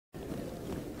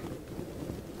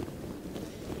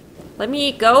Let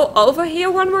me go over here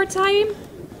one more time.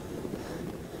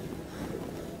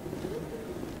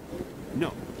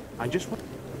 No, I just want...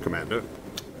 Commander.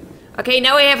 Okay,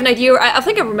 now I have an idea. I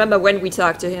think I remember when we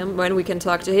talk to him, when we can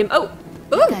talk to him. Oh!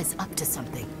 That guy's up to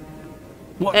something.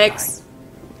 What X. guy?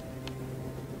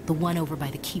 The one over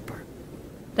by the keeper.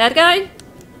 That guy?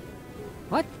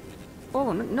 What?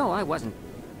 Oh, no, I wasn't.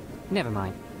 Never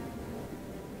mind.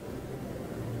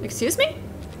 Excuse me?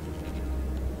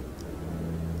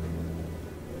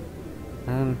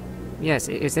 Yes,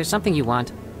 is there something you want?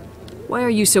 Why are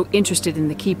you so interested in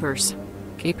the Keepers?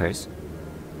 Keepers?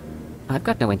 I've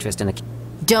got no interest in the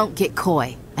Don't get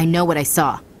coy. I know what I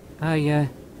saw. I'm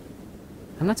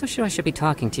not so sure I should be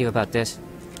talking to you about this.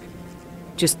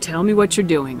 Just tell me what you're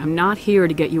doing. I'm not here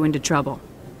to get you into trouble.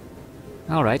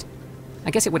 Alright.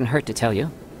 I guess it wouldn't hurt to tell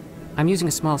you. I'm using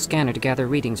a small scanner to gather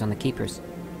readings on the Keepers.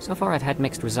 So far I've had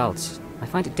mixed results. I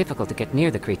find it difficult to get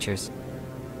near the creatures.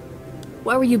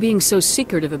 Why were you being so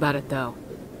secretive about it, though?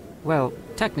 Well,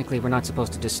 technically we're not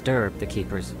supposed to disturb the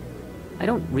Keepers. I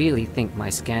don't really think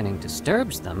my scanning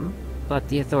disturbs them, but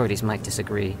the authorities might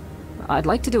disagree. I'd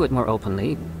like to do it more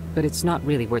openly, but it's not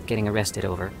really worth getting arrested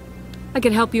over. I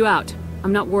can help you out.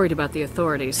 I'm not worried about the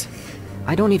authorities.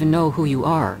 I don't even know who you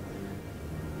are.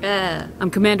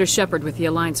 I'm Commander Shepard with the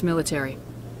Alliance military.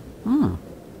 Well,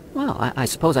 I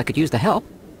suppose I could use the help.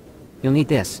 You'll need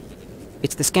this.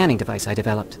 It's the scanning device I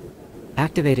developed.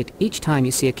 Activate it each time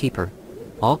you see a Keeper.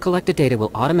 All collected data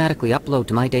will automatically upload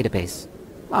to my database.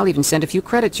 I'll even send a few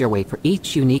credits your way for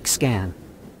each unique scan.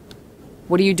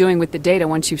 What are you doing with the data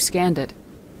once you've scanned it?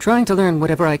 Trying to learn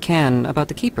whatever I can about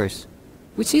the Keepers.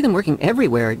 We see them working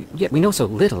everywhere, yet we know so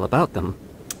little about them.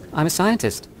 I'm a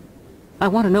scientist. I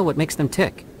want to know what makes them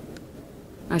tick.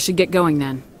 I should get going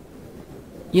then.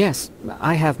 Yes,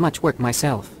 I have much work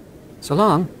myself. So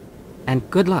long,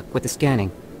 and good luck with the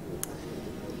scanning.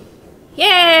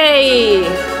 Yay!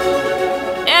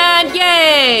 And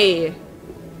yay!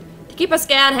 The Keeper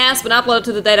scan has been uploaded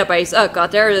to the database. Oh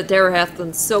god, there have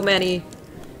been so many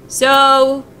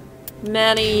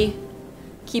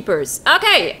Keepers.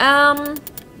 Okay,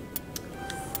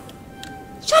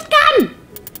 shotgun!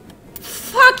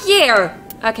 Fuck yeah!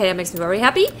 Okay, that makes me very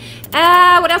happy.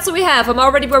 What else do we have? I'm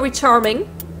already very charming.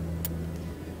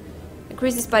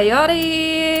 Increases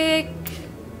biotic.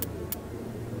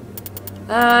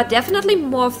 Definitely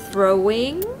more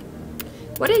throwing.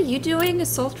 What are you doing?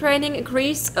 Assault training,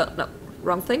 increase... Oh, no.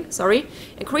 Wrong thing. Sorry.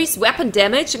 Increase weapon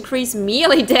damage, increase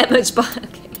melee damage, but...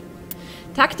 Okay.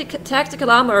 Tactical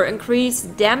armor, increase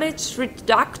damage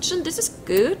reduction. This is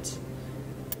good.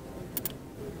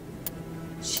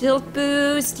 Shield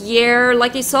boost, yeah.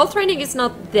 Like, the assault training is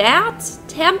not that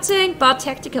tempting, but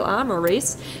tactical armor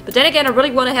is. But then again, I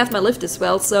really want to have my lift as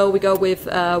well, so we go with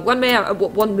one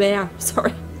more,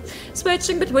 sorry.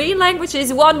 Switching between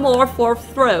languages, one more for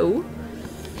throw.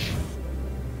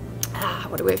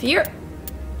 What do we have here?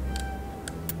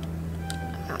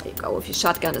 You go with your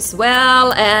shotgun as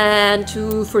well, and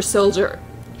 2 for soldier.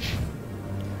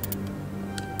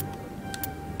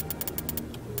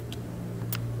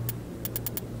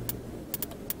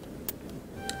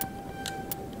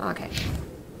 Okay.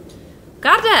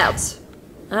 Got that.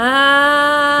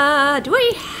 Do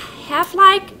I have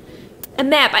like a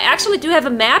map? I actually do have a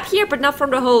map here, but not from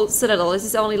the whole citadel. This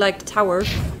is only like the tower.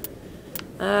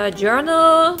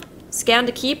 Journal. Scan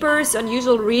the Keepers.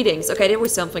 Unusual readings. Okay, there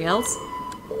was something else.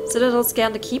 Citadel,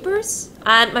 scan the Keepers.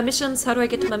 And my missions. How do I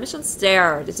get to my missions?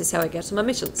 There. This is how I get to my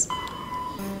missions.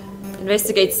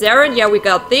 Investigate Saren. Yeah, we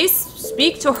got this.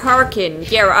 Speak to Harkin.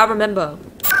 Yeah, I remember.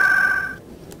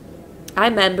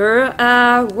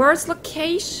 Where's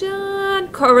location?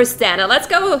 Coruscant. Now let's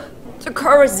go to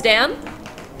Coruscant.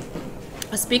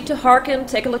 Speak to Harkin,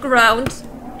 take a look around.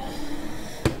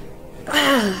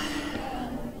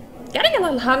 Getting a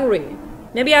little hungry.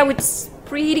 Maybe I would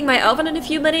preheating my oven in a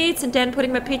few minutes and then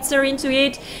putting my pizza into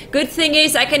it. Good thing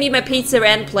is I can eat my pizza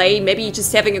and play. Maybe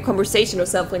just having a conversation or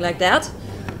something like that.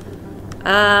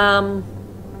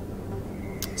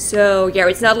 So yeah,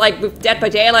 it's not like with Dead by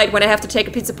Daylight when I have to take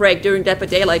a pizza break during Dead by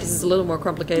Daylight. This is a little more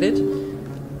complicated.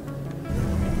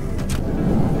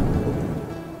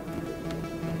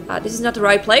 This is not the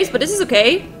right place, but this is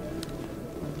okay.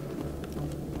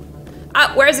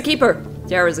 Ah, where is the Keeper?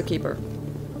 There is a Keeper.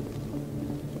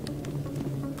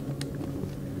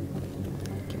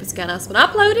 Keeper scan has been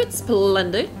uploaded.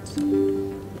 Splendid.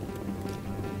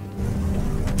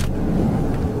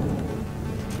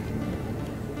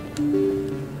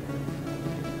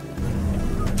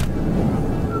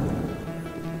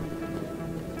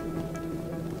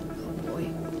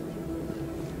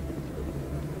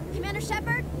 Commander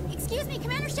Shepard? Excuse me,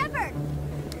 Commander Shepard!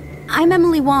 I'm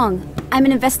Emily Wong. I'm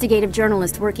an investigative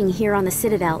journalist working here on the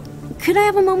Citadel. Could I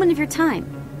have a moment of your time?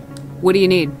 What do you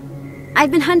need?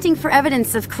 I've been hunting for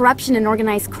evidence of corruption and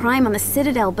organized crime on the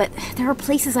Citadel, but there are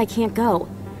places I can't go.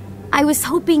 I was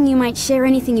hoping you might share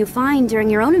anything you find during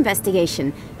your own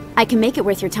investigation. I can make it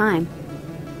worth your time.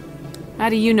 How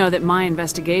do you know that my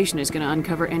investigation is going to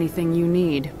uncover anything you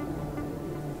need?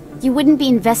 You wouldn't be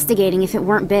investigating if it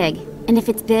weren't big. And if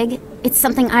it's big, it's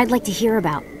something I'd like to hear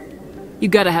about. You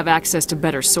gotta have access to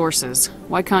better sources.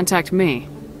 Why contact me?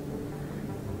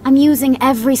 I'm using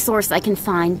every source I can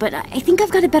find, but I think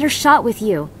I've got a better shot with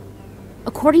you.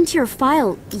 According to your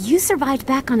file, you survived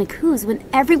back on Akuz when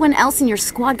everyone else in your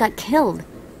squad got killed.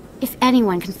 If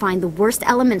anyone can find the worst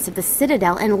elements of the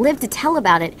Citadel and live to tell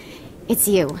about it, it's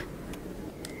you.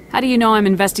 How do you know I'm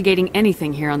investigating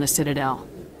anything here on the Citadel?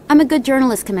 I'm a good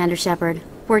journalist, Commander Shepard.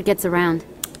 Word gets around.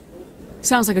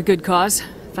 Sounds like a good cause.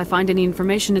 If I find any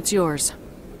information, it's yours.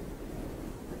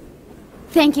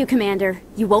 Thank you, Commander.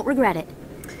 You won't regret it.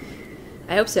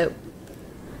 I hope so.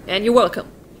 And you're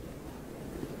welcome.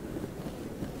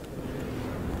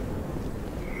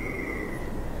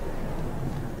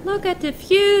 Look at the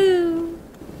view.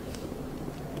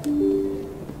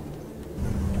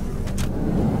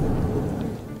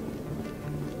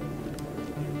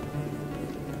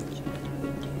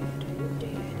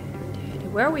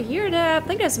 Where are we here? I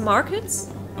think there's markets.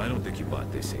 I don't think you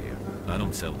bought this here. I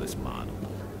don't sell this model.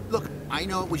 Look, I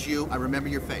know it was you. I remember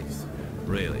your face.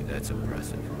 Really, that's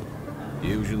impressive.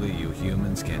 Usually you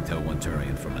humans can't tell one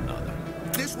Turian from another.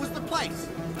 This was the place.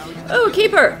 Now, are you gonna Oh, do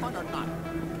keeper! this fun or not?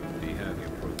 Do you have your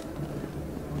proof?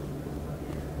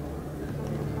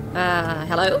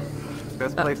 Hello?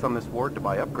 Best place on this ward to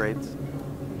buy upgrades.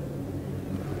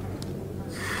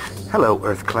 Hello,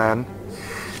 Earth Clan.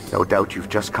 No doubt you've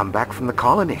just come back from the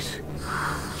colonies.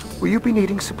 Will you be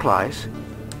needing supplies?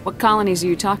 What colonies are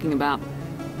you talking about?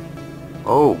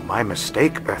 Oh, my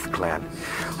mistake, Earth Clan.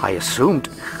 I assumed...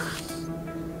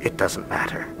 It doesn't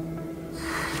matter.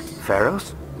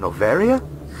 Pharos? Noveria?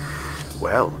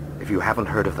 Well, if you haven't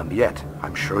heard of them yet,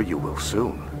 I'm sure you will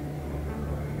soon.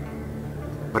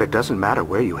 But it doesn't matter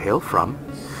where you hail from.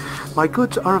 My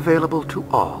goods are available to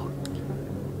all.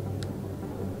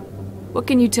 What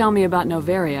can you tell me about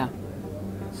Noveria?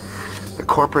 The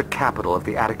corporate capital of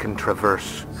the Attican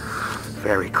Traverse.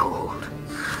 Very cold.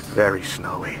 Very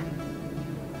snowy.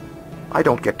 I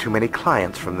don't get too many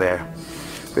clients from there.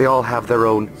 They all have their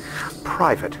own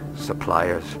private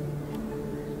suppliers.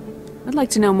 I'd like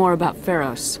to know more about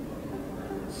Pharos.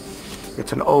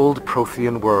 It's an old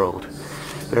Prothean world.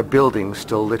 Their buildings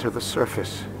still litter the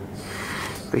surface.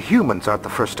 The humans aren't the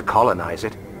first to colonize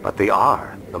it, but they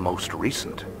are the most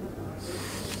recent.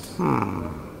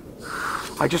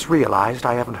 I just realized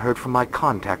I haven't heard from my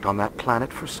contact on that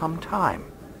planet for some time.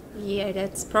 Yeah,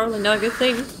 that's probably not a good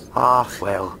thing. Ah,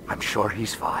 well, I'm sure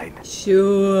he's fine.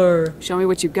 Sure. Show me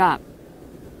what you've got.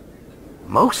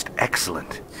 Most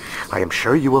excellent. I am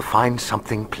sure you will find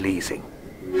something pleasing.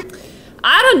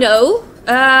 I don't know.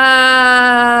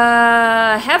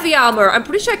 Heavy armor. I'm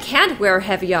pretty sure I can't wear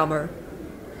heavy armor.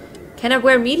 Can I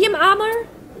wear medium armor?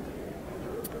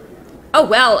 Oh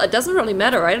well, it doesn't really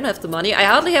matter. I don't have the money. I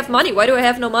hardly have money. Why do I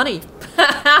have no money?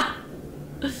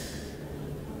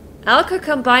 Alka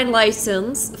Combined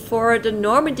License for the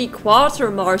Normandy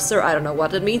Quartermaster. I don't know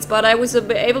what it means, but I was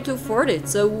able to afford it.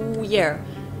 So yeah.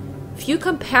 View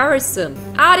comparison.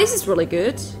 Ah, this is really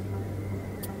good.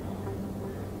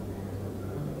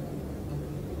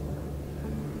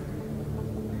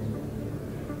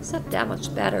 It's not that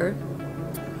much better.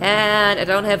 And I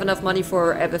don't have enough money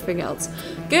for everything else.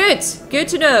 Good! Good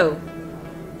to know.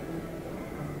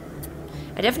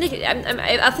 I definitely...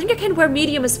 I think I can wear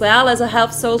medium as well as a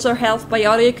health soldier, health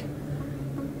biotic.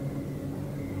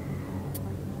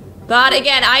 But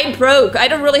again, I'm broke. I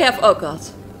don't really have... Oh god.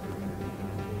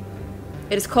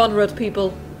 It is Conrad,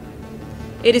 people.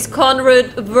 It is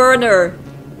Conrad Werner.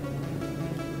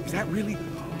 Is that really...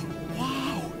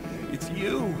 Wow! It's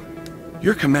you!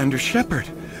 You're Commander Shepard,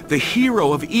 the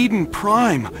hero of Eden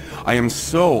Prime. I am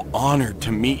so honored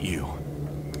to meet you.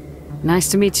 Nice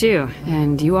to meet you.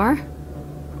 And you are?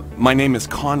 My name is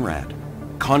Conrad.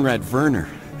 Conrad Werner.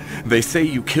 They say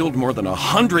you killed more than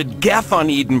 100 Geth on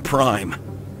Eden Prime.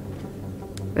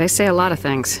 They say a lot of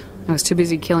things. I was too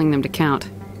busy killing them to count.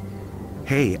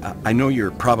 Hey, I know you're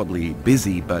probably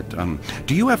busy, but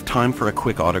do you have time for a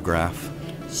quick autograph?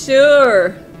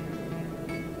 Sure.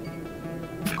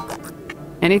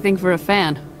 Anything for a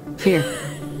fan. Here.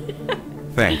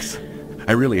 Thanks.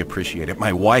 I really appreciate it.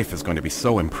 My wife is going to be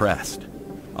so impressed.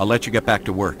 I'll let you get back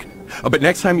to work. But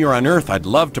next time you're on Earth, I'd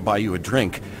love to buy you a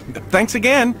drink. Thanks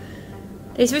again!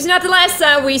 This was not the last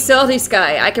time we saw this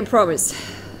guy, I can promise.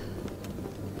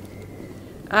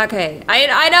 Okay,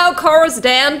 I know Cora's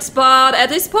dance, but at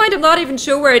this point I'm not even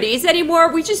sure where it is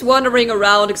anymore. We're just wandering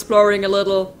around, exploring a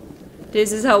little.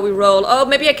 This is how we roll. Oh,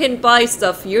 maybe I can buy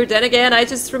stuff here. Then again, I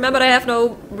just remembered I have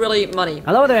no really money.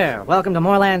 Hello there. Welcome to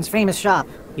Moorland's famous shop.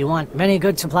 You want many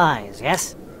good supplies,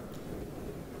 yes?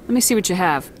 Let me see what you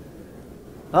have.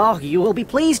 Oh, you will be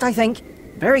pleased, I think.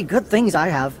 Very good things I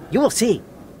have. You will see.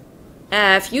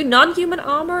 A few non-human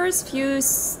armors, few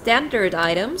standard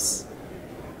items.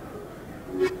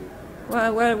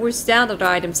 Well, we're standard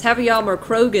items. Heavy armor,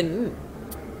 Krogan.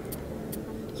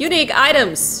 Unique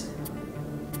items.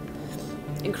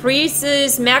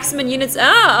 Increases maximum units. Yeah,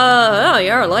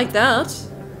 I like that.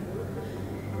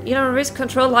 Risk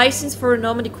control license for a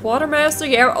Normandy Quartermaster.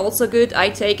 Yeah, also good. I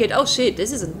take it. Oh shit,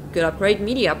 this is a good upgrade.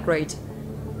 Media upgrade.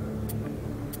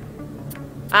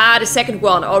 Ah, the second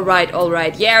one.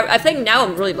 Alright. Yeah, I think now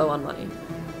I'm really low on money.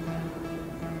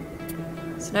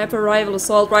 Sniper rifle,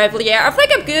 assault rifle. Yeah, I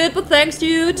think I'm good, but thanks,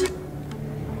 dude.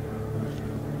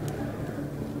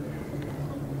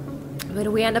 Where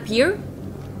do we end up here?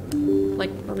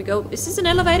 Like, where we go? Is this an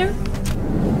elevator?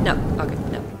 No. Okay,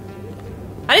 no.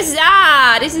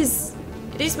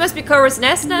 This must be Cora's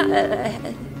nest now?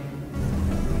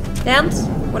 Dance?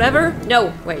 Whatever?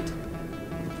 No, wait.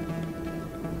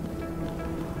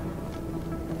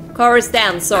 Cora's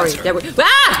dance, sorry. There we...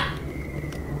 Ah!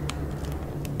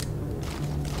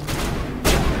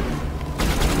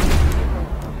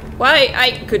 Why?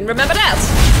 I couldn't remember that.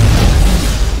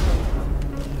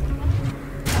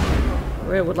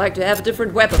 I would like to have a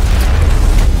different weapon.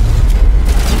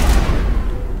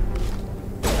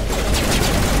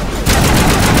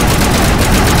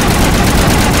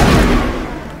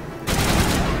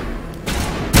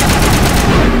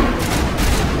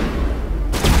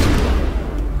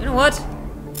 You know what?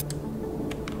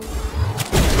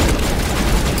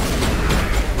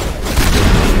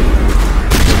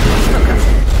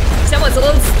 Someone's a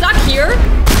little stuck here.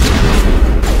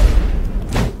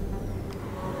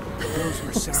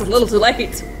 It's a little too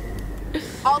late.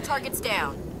 All targets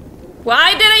down.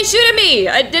 Why did they shoot at me?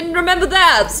 I didn't remember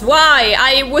that. Why?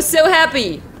 I was so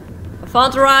happy. I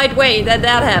found the right way that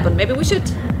happened. Maybe we should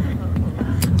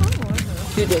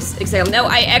do this. Exactly. No,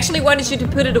 I actually wanted you to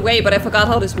put it away, but I forgot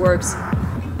how this works.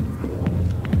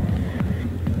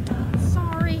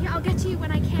 Sorry, I'll get to you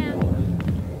when I can.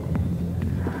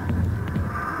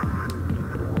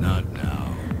 Not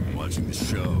now. I'm watching the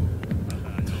show.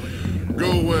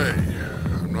 Go away.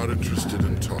 I'm not interested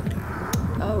in talking.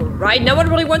 Oh, right. No one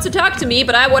really wants to talk to me,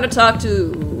 but I want to talk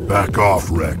to... Back off,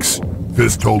 Rex.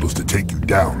 Fist told us to take you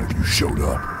down if you showed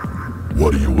up.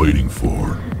 What are you waiting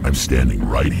for? I'm standing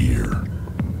right here.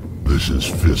 This is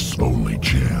Fist's only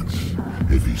chance.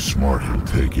 If he's smart, he'll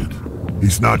take it.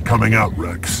 He's not coming out,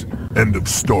 Rex. End of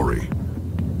story.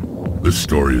 This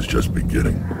story is just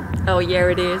beginning. Oh, yeah,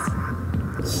 it is.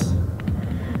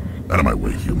 Out of my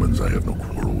way, humans. I have no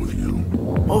quarrel with you.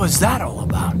 What was that all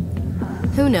about?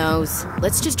 Who knows?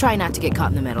 Let's just try not to get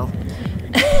caught in the middle.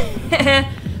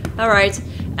 Alright.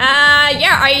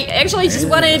 Yeah, I actually just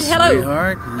wanted... Hello.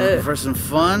 Sweetheart, looking for some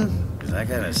fun? Because I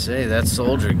gotta say, that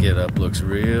soldier get-up looks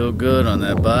real good on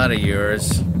that body of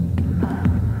yours.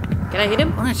 Can I hit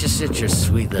him? Why don't you sit your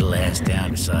sweet little ass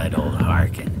down beside old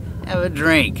Harkin? Have a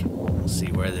drink. We'll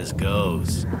see where this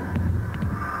goes.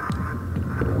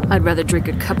 I'd rather drink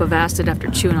a cup of acid after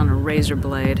chewing on a razor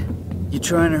blade. You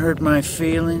trying to hurt my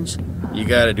feelings? You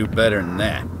gotta do better than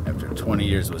that. After 20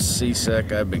 years with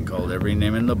C-Sec, I've been called every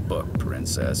name in the book,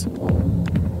 Princess.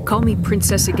 Call me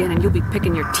Princess again and you'll be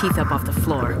picking your teeth up off the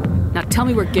floor. Now tell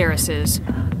me where Garrus is.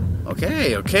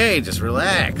 Okay, just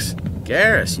relax.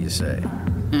 Garrus, you say?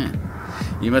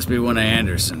 You must be one of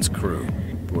Anderson's crew.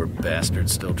 Poor bastard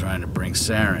still trying to bring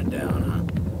Saren down, huh?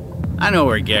 I know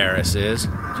where Garrus is.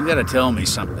 But you gotta tell me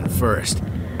something first.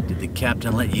 Did the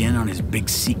captain let you in on his big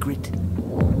secret?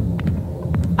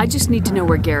 I just need to know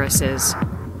where Garrus is.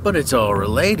 But it's all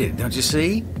related, don't you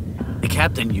see? The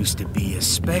captain used to be a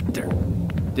Spectre.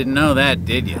 Didn't know that,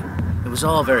 did you? It was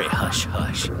all very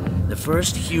hush-hush. The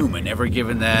first human ever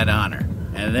given that honor,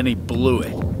 and then he blew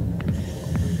it.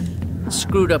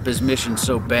 Screwed up his mission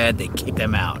so bad they kicked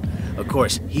him out. Of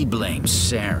course, he blames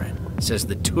Saren. Says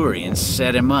the Turians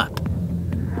set him up.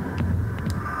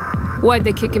 Why'd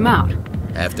they kick him out?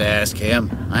 Have to ask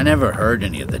him. I never heard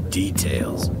any of the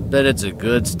details. Bet it's a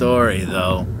good story,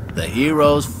 though. The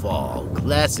heroes fall.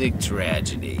 Classic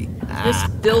tragedy. This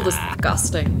still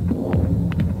disgusting.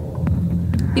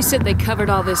 You said they covered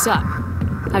all this up.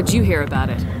 How'd you hear about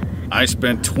it? I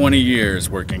spent 20 years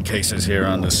working cases here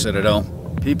on the Citadel.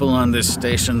 People on this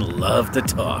station love to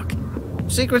talk.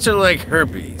 Secrets are like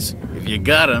herpes. If you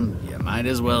got them, you might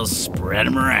as well spread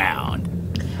them around.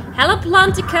 Hello,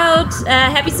 Planticoat.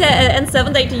 Happy and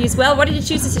 7th day to you as well. What did you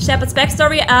choose as your Shepard's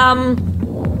backstory?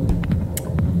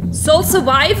 Sole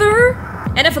survivor?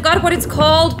 And I forgot what it's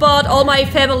called, but all my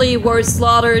family were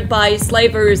slaughtered by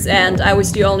slavers, and I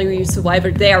was the only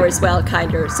survivor there as well,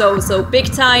 kinda. So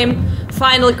big time,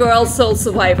 final girl, sole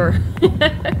survivor.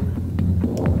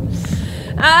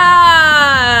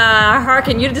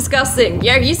 Harkin, you're disgusting.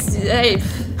 Yeah, he's...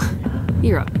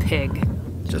 You're a pig.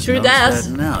 Just True noticed that.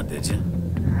 that now, did you?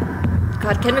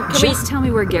 God, can we... Just tell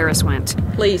me where Garrus went.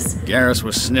 Please. Garrus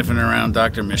was sniffing around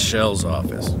Dr. Michelle's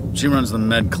office. She runs the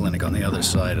med clinic on the other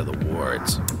side of the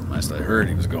wards. Last I heard,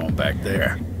 he was going back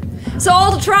there. So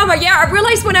all the trauma, yeah, I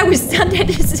realized when I was done that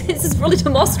this is really the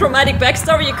most traumatic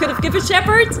backstory you could have given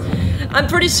Shepard. I'm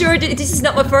pretty sure this is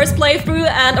not my first playthrough,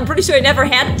 and I'm pretty sure I never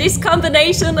had this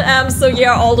combination, so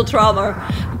yeah, all the trauma.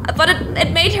 But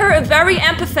it made her a very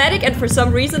empathetic, and for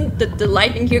some reason, the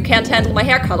lighting here can't handle my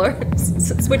hair color.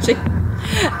 It's switching.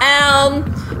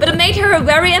 But it made her a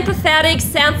very empathetic,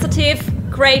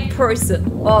 sensitive, great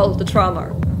person. All the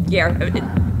trauma. Yeah,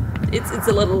 it's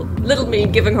a little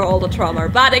mean giving her all the trauma.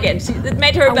 But again, it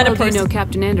made her a better person. How well do you know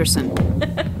Captain Anderson?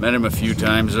 Met him a few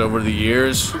times over the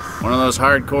years. One of those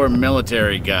hardcore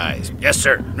military guys. Yes,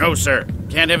 sir. No, sir.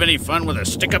 Can't have any fun with a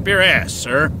stick up your ass,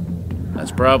 sir.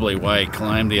 That's probably why he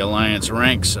climbed the Alliance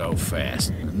ranks so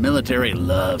fast. The military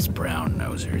loves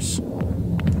brown-nosers.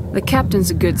 The captain's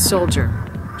a good soldier.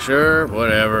 Sure,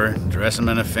 whatever. Dress him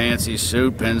in a fancy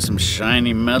suit, pin some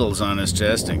shiny medals on his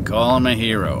chest, and call him a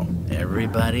hero.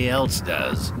 Everybody else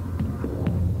does.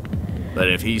 But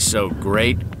if he's so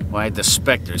great, why'd the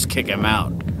Spectres kick him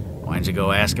out? Why'd you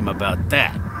go ask him about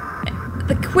that?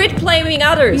 Quit blaming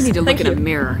others. You need to look in a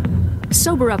mirror.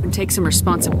 Sober up and take some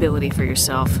responsibility for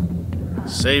yourself.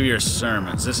 Save your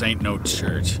sermons. This ain't no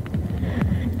church.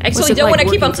 Actually, don't want to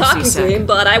keep on talking to him,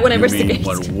 but I want to investigate.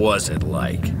 What was it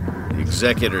like? The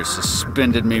executor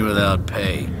suspended me without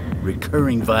pay.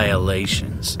 Recurring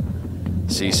violations.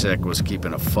 CSEC was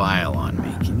keeping a file on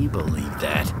me. Can you believe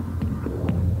that?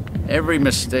 Every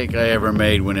mistake I ever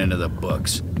made went into the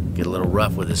books. Get a little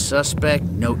rough with a suspect,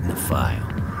 note in the file.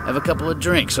 Have a couple of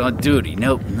drinks on duty,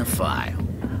 note in the file.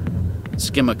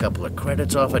 Skim a couple of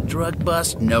credits off a drug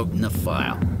bust, note in the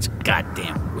file. It's a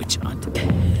goddamn witch hunt.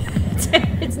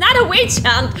 It's not a witch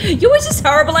hunt. You were just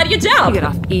horrible at your job. You get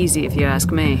off easy if you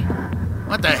ask me.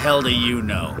 What the hell do you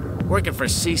know? Working for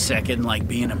CSEC isn't like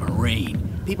being a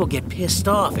Marine. People get pissed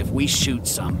off if we shoot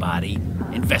somebody.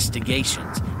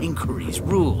 Investigations, inquiries,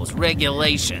 rules,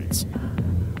 regulations.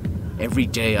 Every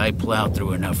day I plow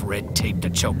through enough red tape to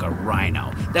choke a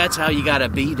rhino. That's how you gotta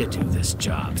be to do this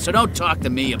job. So don't talk to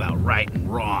me about right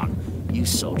and wrong. You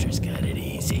soldiers got it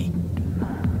easy.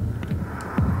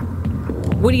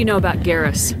 What do you know about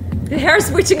Garrus? The hair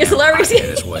switching is hilarious.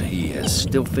 Is what he is.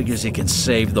 Still figures he can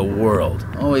save the world.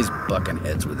 Always bucking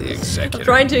heads with the executor. I'm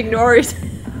trying to ignore it.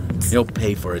 He'll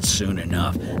pay for it soon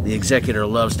enough. The executor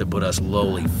loves to put us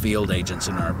lowly field agents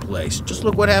in our place. Just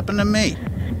look what happened to me.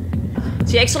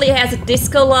 She actually has a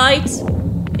disco light,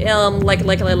 like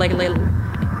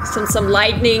some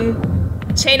lightning,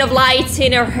 chain of lights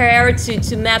in her hair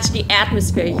to match the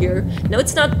atmosphere here. No,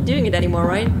 it's not doing it anymore,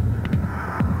 right?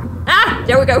 Ah,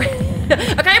 there we go.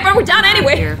 Okay, but we're done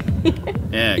anyway.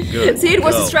 Yeah, good. See, it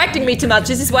was distracting me too much.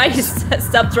 This is why I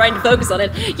stopped trying to focus on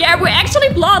it. Yeah, we're actually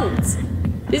blonde.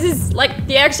 This is like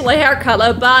the actual hair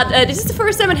color, but this is the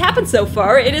first time it happened so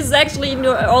far. It is actually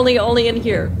only in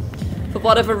here. For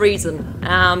whatever reason.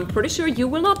 I'm pretty sure you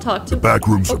will not talk to... The back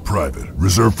rooms are private,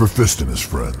 reserved for Fist and his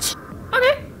friends.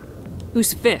 Okay.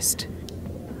 Who's Fist?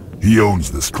 He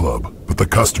owns this club, but the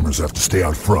customers have to stay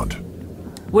out front.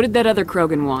 What did that other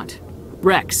Krogan want?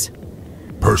 Rex.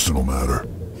 Personal matter.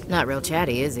 Not real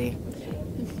chatty, is he?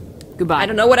 Goodbye. I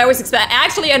don't know what I was expecting.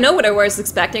 Actually, I know what I was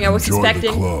expecting. I was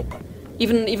expecting... the club.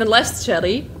 Even less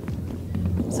chatty.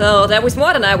 So that was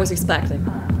more than I was expecting.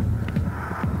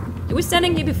 You were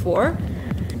standing here before?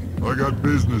 I got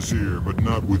business here, but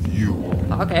not with you.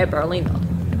 Okay, apparently not.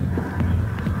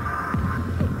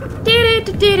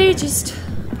 Just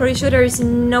pretty sure there is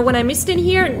no one I missed in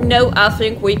here. No, I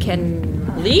think we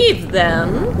can leave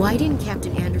then. Why didn't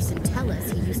Captain Anderson tell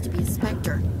us he used to be a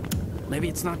Spectre? Maybe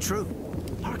it's not true.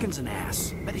 Harkin's an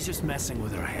ass. Bet he's just messing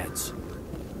with our heads.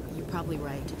 You're probably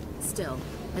right. Still,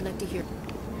 I'd like to hear...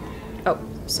 Oh,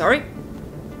 sorry.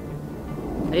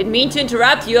 I didn't mean to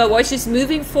interrupt you, I was just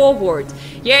moving forward.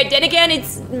 Yeah, then again,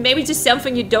 it's maybe just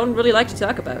something you don't really like to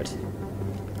talk about.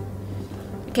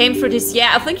 I came for this,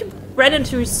 yeah, I think you ran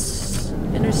into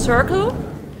in a circle.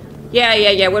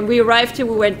 Yeah. When we arrived here,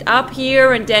 we went up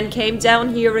here and then came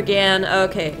down here again.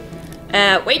 Okay.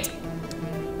 Wait.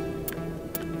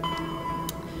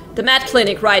 The Med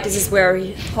Clinic, right? This is where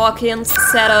Hawkins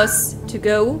set us to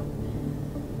go.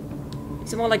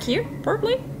 Is it more like here?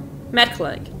 Probably? Med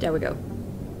Clinic. There we go.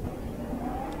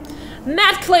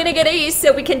 Med Clinic it is,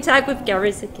 so we can talk with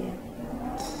Garrus again.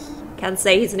 Can't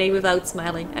say his name without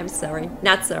smiling. I'm sorry.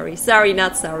 Not sorry. Sorry,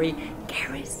 not sorry.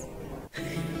 Garrus.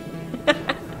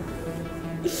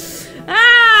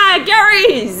 Ah,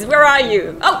 Garrus! Where are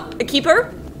you? Oh, a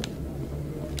keeper?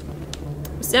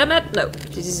 Is that a med? No.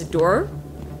 This is a door.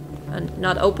 And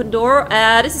not open door.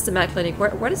 This is the Med Clinic.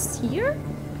 What is here?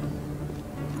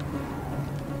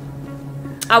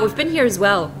 Oh, we've been here as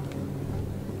well.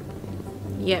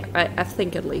 Yeah, I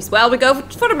think at least. Well, we go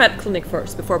for the Med Clinic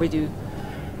first before we do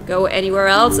go anywhere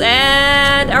else.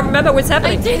 And I remember what's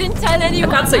happening. I didn't tell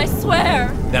anyone, I swear.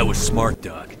 That was smart,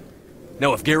 Doc.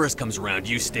 Now, if Garrus comes around,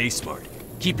 you stay smart.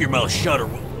 Keep your mouth shut or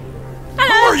we'll... Who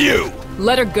are you?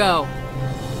 Let her go.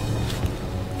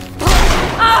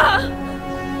 Ah!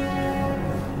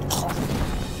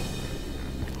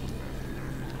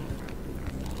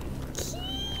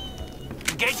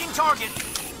 Engaging target.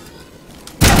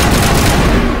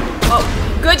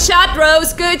 Oh, good shot,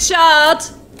 Rose. Good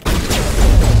shot.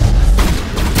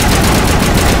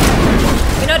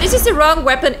 You know, this is the wrong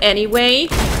weapon anyway.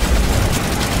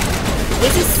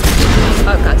 This is...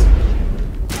 Oh, God.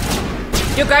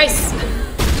 You guys...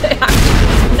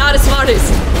 not as smart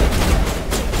as...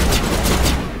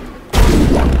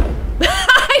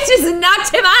 I just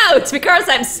knocked him out because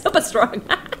I'm super strong.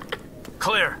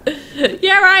 Clear.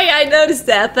 Yeah, right. I noticed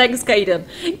that. Thanks, Kaden.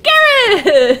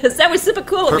 Garrus! That was super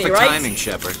cool of me, right? Perfect timing,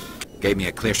 Shepard. Gave me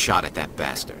a clear shot at that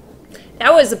bastard.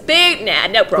 That was a big... Nah,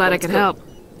 no problem. Glad I could help.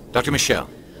 Dr. Michelle,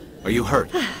 are you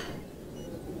hurt?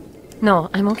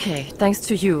 No, I'm okay. Thanks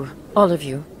to you. All of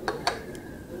you.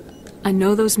 I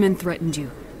know those men threatened you,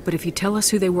 but if you tell us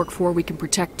who they work for, we can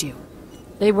protect you.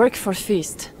 They work for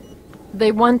Feast.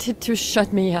 They wanted to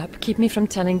shut me up, keep me from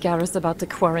telling Garrus about the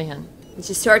Quarian. You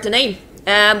just heard the name.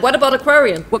 What about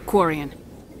Aquarian? What Quarian?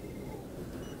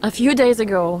 A few days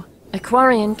ago, a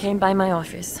Quarian came by my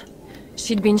office.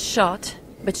 She'd been shot,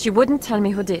 but she wouldn't tell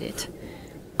me who did it.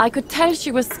 I could tell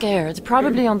she was scared,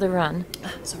 probably on the run.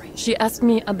 Sorry. She asked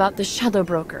me about the Shadow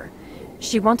Broker.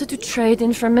 She wanted to trade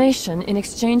information in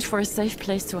exchange for a safe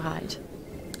place to hide.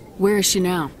 Where is she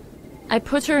now? I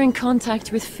put her in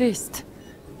contact with Fist.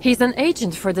 He's an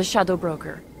agent for the Shadow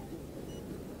Broker.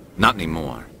 Not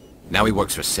anymore. Now he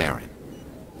works for Saren.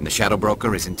 And the Shadow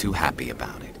Broker isn't too happy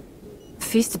about it.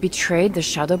 Fist betrayed the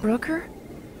Shadow Broker?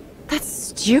 That's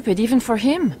stupid even for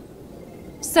him.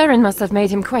 Saren must have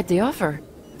made him quite the offer.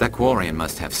 That Quarian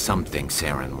must have something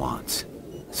Saren wants.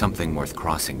 Something worth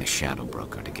crossing the Shadow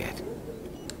Broker to get.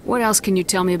 What else can you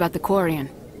tell me about the Quarian?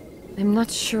 I'm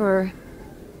not sure.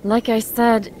 Like I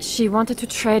said, she wanted to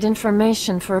trade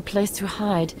information for a place to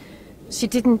hide. She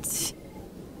didn't...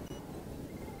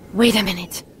 Wait a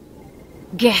minute.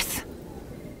 Geth.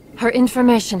 Her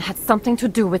information had something to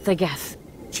do with the Geth.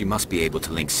 She must be able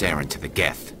to link Saren to the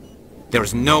Geth. There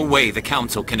is no way the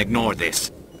Council can ignore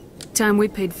this. Time we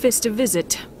paid Fist a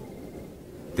visit.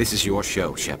 This is your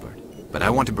show, Shepard. But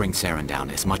I want to bring Saren down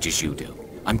as much as you do.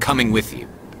 I'm coming with you.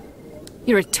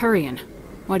 You're a Turian.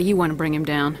 Why do you want to bring him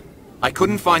down? I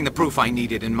couldn't find the proof I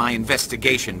needed in my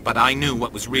investigation, but I knew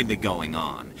what was really going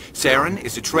on. Saren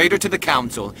is a traitor to the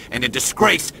Council and a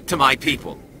disgrace to my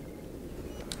people.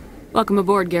 Welcome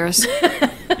aboard, Garrus.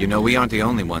 You know, we aren't the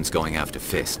only ones going after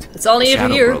Fist. It's only the if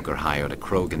Shadow you're... Broker hired a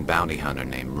Krogan bounty hunter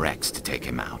named Rex to take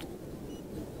him out.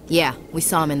 Yeah, we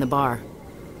saw him in the bar.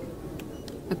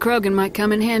 A Krogan might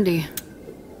come in handy.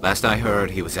 Last I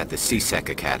heard, he was at the C-Sec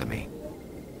Academy.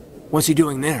 What's he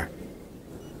doing there?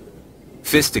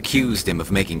 Fist accused him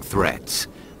of making threats.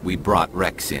 We brought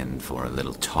Rex in for a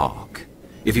little talk.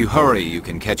 If you hurry, you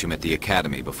can catch him at the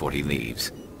Academy before he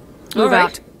leaves. Move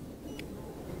out.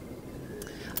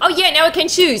 Oh yeah, now I can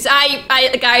choose.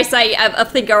 Guys, I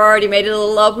think I already made it a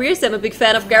little obvious. I'm a big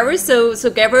fan of Garrus, so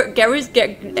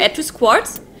Garrus add to squad.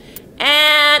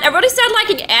 And I really started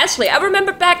liking Ashley. I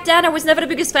remember back then I was never the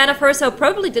biggest fan of her, so I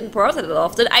probably didn't browse it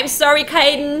often. I'm sorry,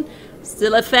 Kaden.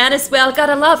 Still a fan as well.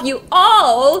 Gotta love you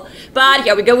all. But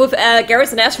yeah, we go with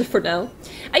Garrus and Ashley for now.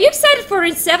 Are you excited for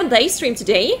a 7-day stream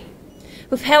today?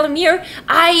 With Helamir,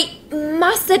 I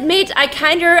must admit,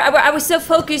 I was so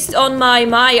focused on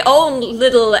my own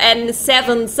little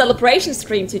N7 celebration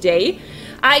stream today.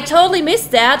 I totally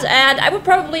missed that, and I would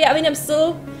probably, I'm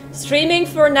still streaming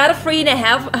for another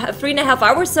 3.5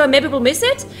 hours, so maybe we'll miss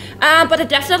it. But I'm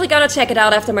definitely gonna check it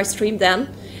out after my stream then.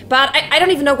 But I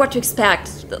don't even know what to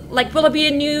expect. Like, will it be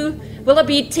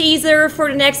a teaser for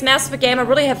the next Mass Effect game? I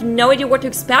really have no idea what to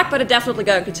expect, but I'm definitely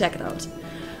going to check it out.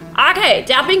 Okay,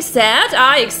 that being said,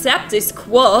 I accept this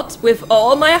quad with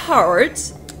all my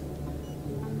heart.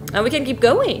 And we can keep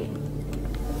going.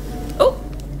 Oh.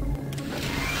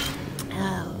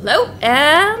 Hello,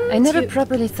 and... I never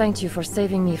properly thanked you for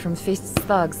saving me from Fist's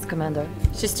thugs, Commander.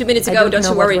 Just 2 minutes ago, don't you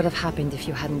worry. What would have happened if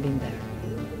you hadn't been there.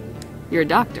 You're a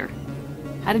doctor.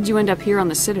 How did you end up here on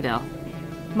the Citadel?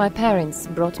 My parents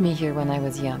brought me here when I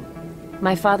was young.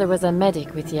 My father was a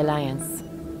medic with the Alliance.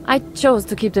 I chose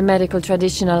to keep the medical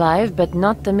tradition alive, but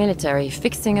not the military.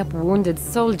 Fixing up wounded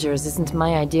soldiers isn't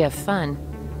my idea of fun.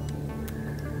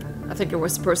 I think it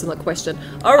was a personal question.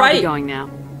 Alright. I'll be going now.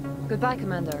 Goodbye,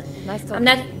 Commander. Nice talking. I'm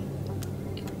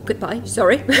not... Goodbye,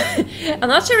 sorry. I'm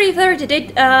not sure either. They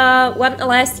did one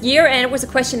last year and it was a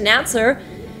question and answer.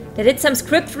 They did some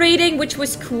script reading, which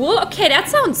was cool. Okay, that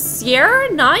sounds, yeah,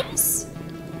 nice.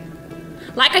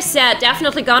 Like I said,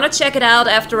 definitely gonna check it out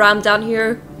after I'm done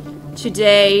here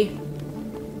today.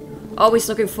 Always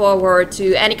looking forward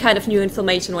to any kind of new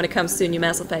information when it comes to a new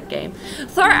Mass Effect game.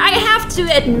 Thor, I have to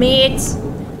admit,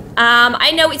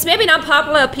 I know it's maybe an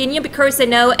unpopular opinion because I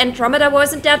know Andromeda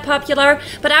wasn't that popular,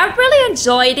 but I really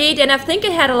enjoyed it and I think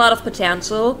it had a lot of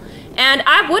potential. And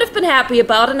I would have been happy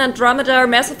about an Andromeda or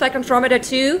Mass Effect Andromeda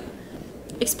 2.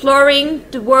 Exploring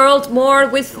the world more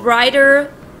with Ryder.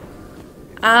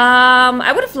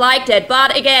 I would have liked it,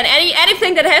 but again,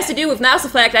 anything that has to do with Mass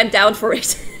Effect, I'm down for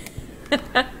it.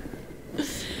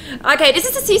 Okay, this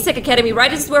is the C-Sec Academy, right?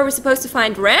 This is where we're supposed to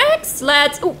find Rex.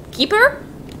 Let's... Oh, Keeper.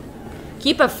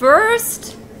 Keeper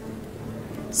first.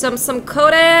 Some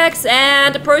codex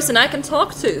and a person I can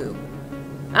talk to.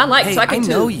 I like talking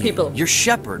to people. You're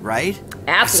Shepard, right? Absolutely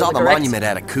I saw the correct. monument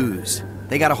at Aku's.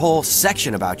 They got a whole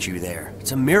section about you there.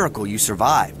 It's a miracle you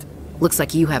survived. Looks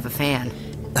like you have a fan.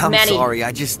 I'm sorry,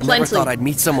 I just never thought I'd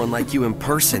meet someone like you in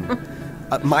person.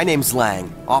 My name's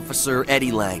Lang, Officer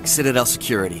Eddie Lang, Citadel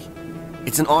Security.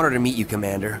 It's an honor to meet you,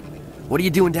 Commander. What are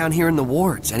you doing down here in the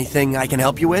wards? Anything I can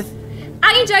help you with?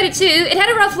 I enjoyed it too. It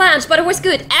had a rough launch, but it was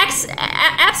good.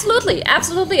 Absolutely,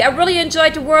 absolutely. I really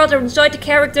enjoyed the world. I enjoyed the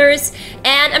characters,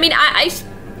 and I mean, I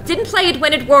didn't play it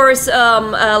when it was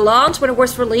launched, when it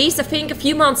was released. I think a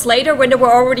few months later, when there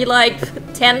were already like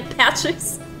 10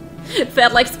 patches. It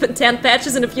felt like it's been 10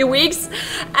 patches in a few weeks.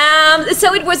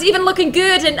 So it was even looking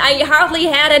good, and I hardly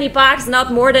had any bugs,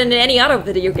 not more than any other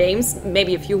video games,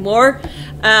 maybe a few more.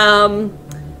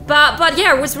 But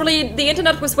yeah, it was really, the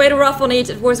internet was way too rough on it.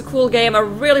 It was a cool game. I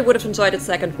really would have enjoyed the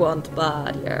second one,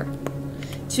 but yeah.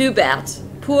 Too bad.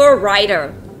 Poor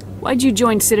Ryder. Why'd you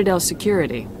join Citadel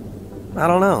Security? I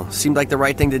don't know. Seemed like the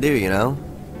right thing to do, you know?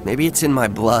 Maybe it's in my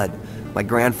blood. My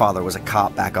grandfather was a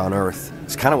cop back on Earth.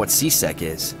 It's kind of what C-Sec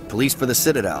is. Police for the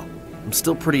Citadel. I'm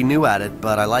still pretty new at it,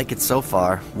 but I like it so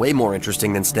far. Way more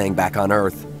interesting than staying back on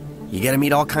Earth. You get to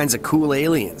meet all kinds of cool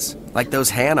aliens, like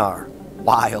those Hanar.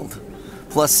 Wild.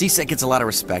 Plus, C-Sec gets a lot of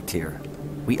respect here.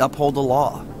 We uphold the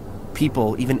law.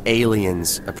 People, even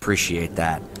aliens, appreciate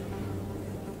that.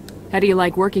 How do you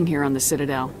like working here on the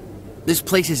Citadel? This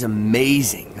place is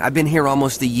amazing. I've been here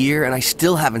almost a year, and I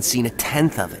still haven't seen a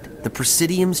tenth of it. The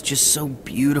Presidium's just so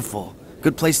beautiful.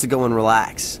 Good place to go and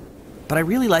relax. But I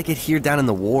really like it here down in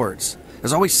the wards.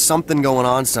 There's always something going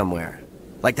on somewhere.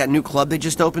 Like that new club they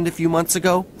just opened a few months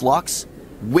ago, Flux.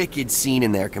 Wicked scene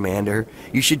in there, Commander.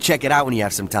 You should check it out when you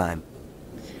have some time.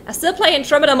 I still play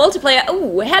Andromeda multiplayer.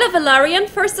 Oh, hello Valarian,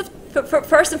 first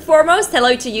and foremost,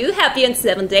 hello to you. Happy on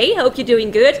 7th day, hope you're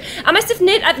doing good. I must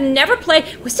admit, I've never played...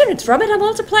 Was there Andromeda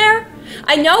multiplayer?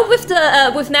 I know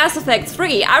with Mass Effect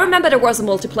 3, I remember there was a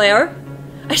multiplayer.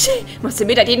 I must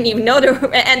admit, I didn't even know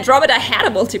Andromeda had a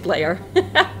multiplayer.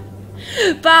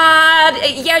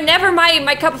 But yeah, never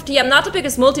my cup of tea. I'm not the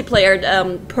biggest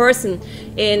multiplayer person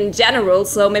in general,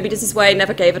 so maybe this is why I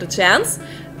never gave it a chance.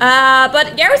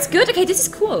 But yeah, it's good. Okay, this is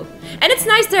cool. And it's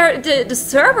nice the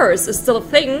servers is still a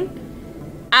thing.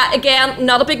 Again,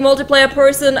 not a big multiplayer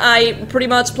person. I pretty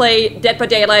much play Dead by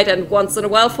Daylight and once in a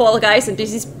while Fall Guys, and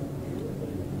this is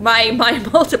my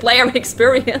multiplayer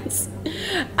experience.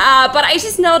 But I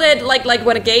just know that like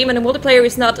when a game and a multiplayer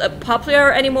is not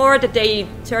popular anymore, that they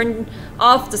turn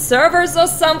off the servers or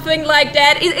something like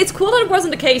that. It's cool that it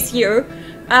wasn't the case here.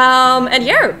 And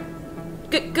yeah,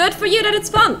 good for you that it's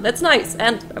fun. That's nice.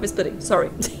 And I was spitting, sorry.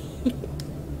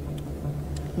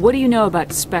 What do you know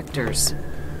about Spectres?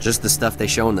 Just the stuff they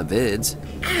show in the vids.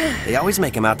 They always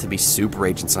make them out to be super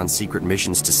agents on secret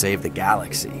missions to save the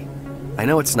galaxy. I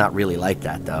know it's not really like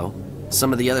that, though.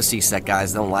 Some of the other C-Sec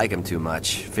guys don't like them too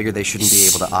much. Figure they shouldn't be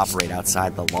able to operate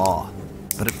outside the law.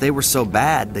 But if they were so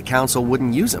bad, the Council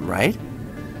wouldn't use them, right?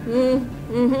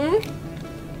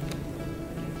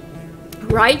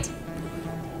 Right?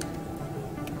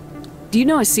 Do you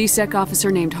know a C-Sec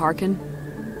officer named Harkin?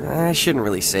 I shouldn't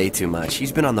really say too much.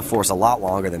 He's been on the force a lot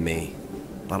longer than me.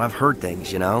 But I've heard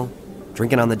things, you know?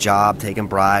 Drinking on the job, taking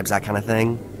bribes, that kind of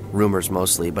thing. Rumors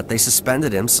mostly, but they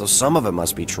suspended him, so some of it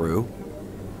must be true.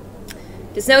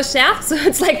 There's no shaft, so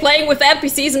it's like playing with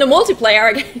NPCs in a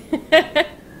multiplayer again.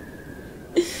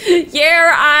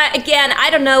 Yeah, again, I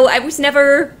don't know. I was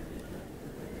never...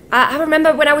 I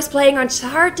remember when I was playing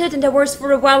Uncharted, and there was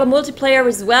for a while a multiplayer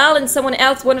as well, and someone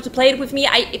else wanted to play it with me.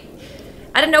 I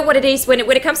don't know what it is when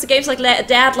it comes to games like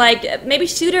that, like maybe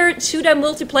shooter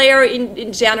multiplayer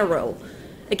in general.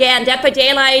 Again, Dead by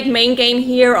Daylight, main game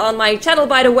here on my channel,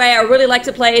 by the way. I really like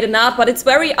to play it enough, but it's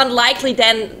very unlikely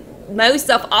than most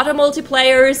of other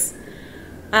multiplayers.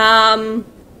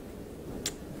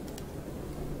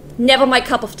 Never my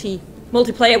cup of tea.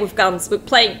 Multiplayer with guns, with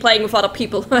playing with other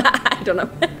people. I don't know.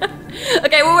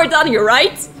 Okay, well, we're done here,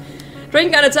 right?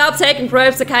 Drinking on the top, taking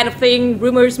bribes, the kind of thing.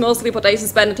 Rumors mostly, but they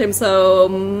suspended him, so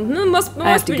must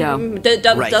have to be, go.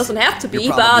 Right. Doesn't have to be,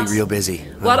 You're probably but real busy.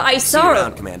 what I See you saw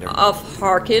around, Commander. of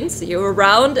Harkin, see you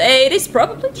around, it is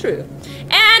probably true.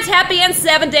 And happy and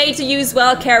 7th day to you as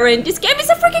well, Karen. This game is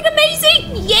a freaking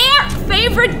amazing, yeah,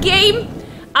 favorite game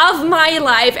of my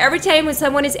life. Every time when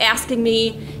someone is asking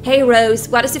me, hey Rose,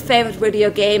 what is your favorite video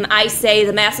game? I say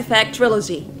the Mass Effect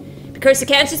trilogy. Because you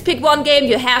can't just pick one game,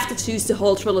 you have to choose the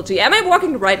whole trilogy. Am I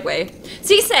walking the right way?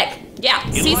 C-Sec, yeah,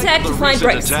 C-Sec to find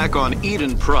breaks. In attack on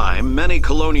Eden Prime, many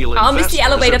colonial investors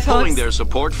are pulling their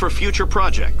support for future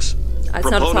projects.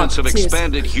 Proponents of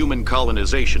expanded human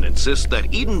colonization insist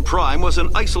that Eden Prime was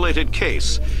an isolated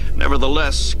case.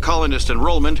 Nevertheless, colonist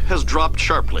enrollment has dropped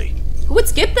sharply. Who would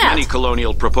skip that? Many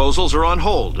colonial proposals are on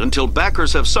hold until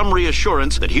backers have some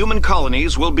reassurance that human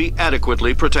colonies will be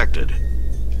adequately protected.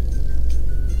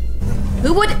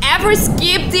 Who would ever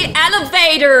skip the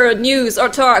elevator news or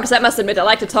talks? I must admit, I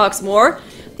like the talks more,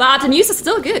 but the news is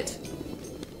still good.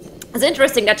 It's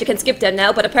interesting that you can skip them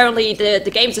now, but apparently the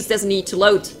game just doesn't need to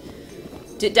load.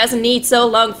 It doesn't need so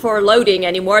long for loading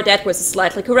anymore. That was a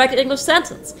slightly correct English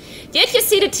sentence. Did you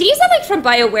see the teaser leak from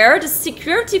BioWare? The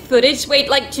security footage, wait,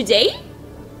 like today?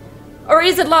 Or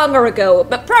is it longer ago?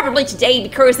 But probably today,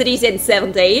 because it is in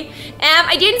 7th day.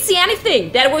 I didn't see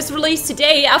anything that was released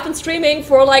today. I've been streaming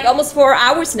for like almost 4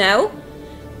 hours now.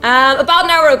 About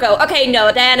an hour ago. Okay,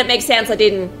 no, then it makes sense. I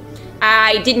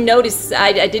didn't notice.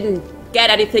 I didn't get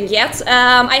anything yet.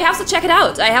 I have to check it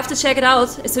out. I have to check it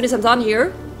out as soon as I'm done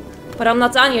here. But I'm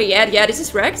not done here yet. Yeah, this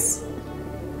is Rex.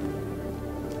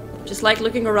 Just like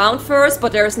looking around first,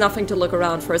 but there's nothing to look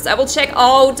around first. I will check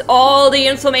out all the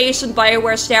information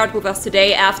BioWare shared with us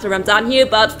today after I'm done here,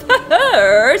 but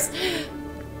first...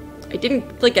 I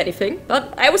didn't click anything,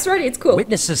 but I was ready, it's cool.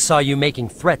 Witnesses saw you making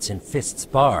threats in Fist's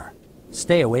bar.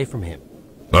 Stay away from him.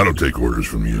 I don't take orders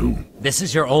from you. This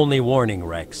is your only warning,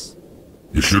 Rex.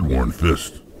 You should warn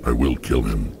Fist. I will kill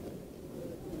him.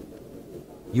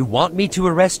 You want me to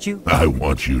arrest you? I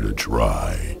want you to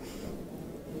try.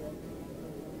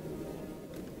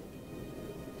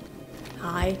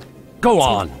 Hi. Go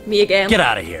on. Me again. Get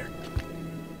out of here.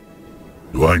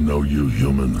 Do I know you,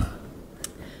 human?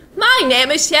 My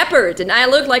name is Shepard, and I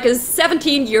look like a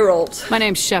 17-year-old. My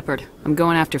name's Shepard. I'm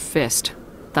going after Fist.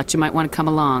 Thought you might want to come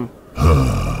along.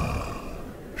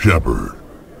 Shepard.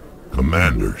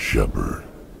 Commander Shepard.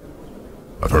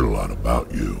 I've heard a lot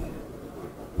about you.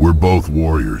 We're both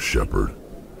warriors, Shepard.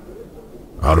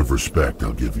 Out of respect,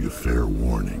 I'll give you a fair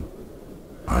warning.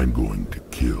 I'm going to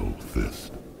kill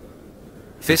Fist.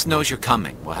 Fist knows you're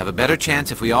coming. We'll have a better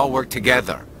chance if we all work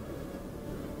together.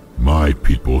 My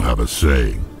people have a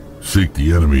saying. Seek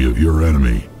the enemy of your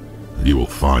enemy, and you will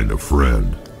find a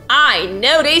friend. I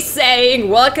know this saying.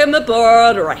 Welcome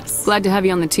aboard, Rex. Glad to have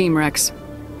you on the team, Rex.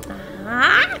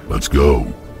 Let's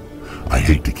go. I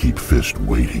hate to keep Fist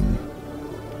waiting.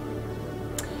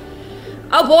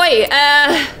 Oh boy,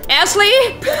 Ashley,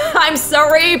 I'm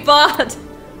sorry, but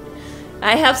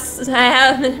I have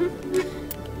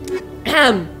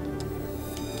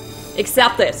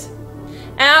accept it.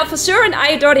 For sure, and I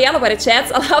adore the elevator chats.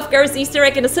 I love Gareth's Easter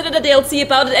egg in the Citadel DLC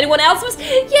about it. Anyone else was?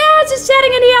 Yeah, just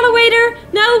chatting in the elevator.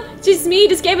 No, just me.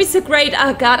 This game is so great.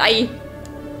 Oh god, I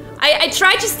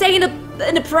tried to stay in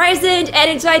the present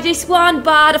and enjoy this one,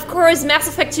 but of course, Mass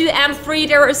Effect 2 and 3,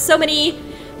 there are so many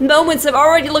moments I'm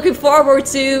already looking forward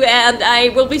to, and I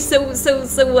will be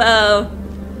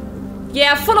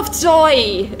yeah, full of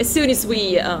joy as soon as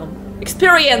we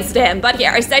experience them. But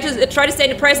yeah, I try to stay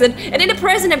in the present. And in the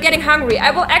present, I'm getting hungry.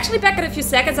 I will actually back in a few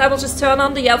seconds. I will just turn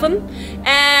on the oven.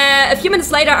 A few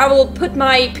minutes later, I will put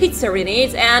my pizza in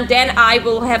it. And then I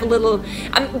will have a little...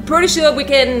 I'm pretty sure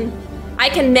I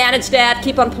can manage that,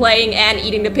 keep on playing and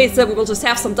eating the pizza. We will just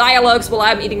have some dialogues while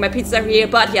I'm eating my pizza here.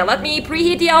 But yeah, let me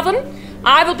preheat the oven.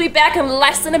 I will be back in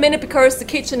less than a minute because the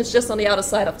kitchen is just on the other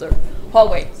side of the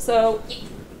hallway. So...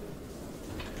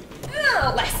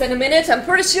 less than a minute. I'm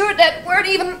pretty sure that weren't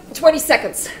even 20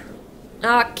 seconds.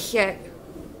 Okay.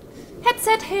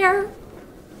 Headset hair.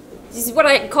 This is what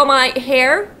I call my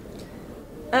hair.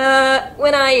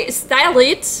 When I style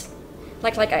it,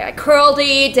 like I curled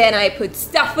it, and I put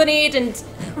stuff on it, and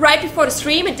right before the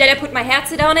stream, and then I put my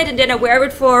headset on it, and then I wear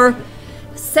it for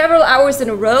several hours in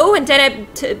a row, and then I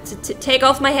take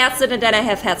off my headset, and then I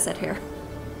have headset hair.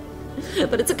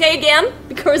 But it's okay again,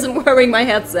 because I'm wearing my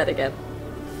headset again.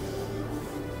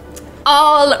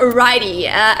 Alrighty,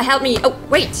 help me. Oh,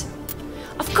 wait.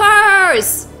 Of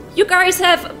course! You guys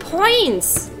have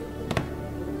points!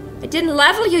 I didn't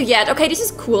level you yet. Okay, this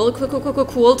is cool.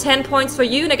 Cool. 10 points for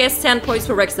you, and I guess 10 points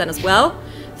for Rex then as well.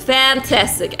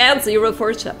 Fantastic. And 0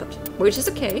 for Shepard, which is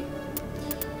okay.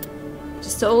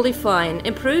 Just totally fine.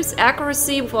 Improves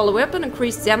accuracy with all the weapon,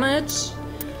 increased damage.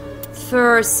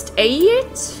 First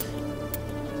aid.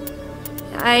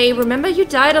 I remember you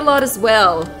died a lot as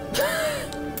well.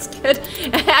 This could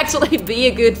actually be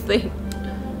a good thing.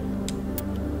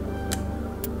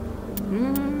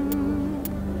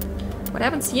 What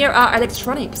happens here are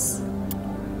electronics.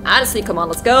 Honestly, come on,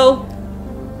 let's go.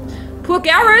 Poor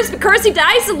Garrus, because he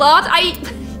dies a lot,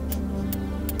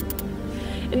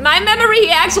 in my memory, he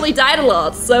actually died a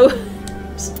lot, so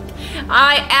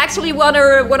I actually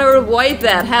wanna avoid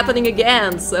that happening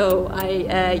again. So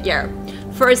yeah,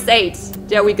 first aid.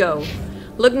 There we go.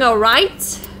 Looking all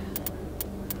right.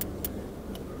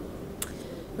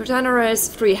 Regenerates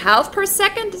 3 health per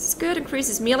second. This is good.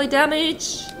 Increases melee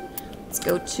damage. Let's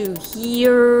go to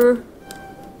here.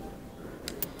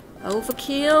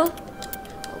 Overkill.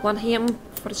 I want him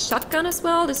for the shotgun as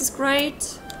well. This is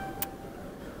great.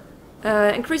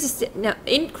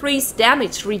 Increased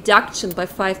damage reduction by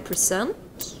 5%.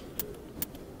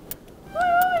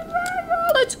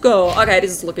 Let's go. Okay,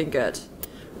 this is looking good.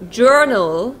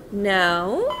 Journal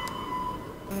now.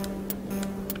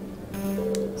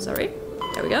 Sorry.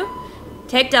 There we go.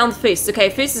 Take down Fist. Okay,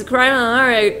 Fist is crying.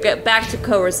 Alright, get back to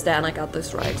Coruscant. I got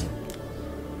this right.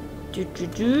 I've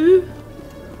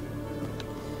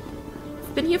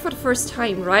been here for the first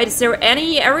time, right? Is there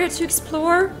any area to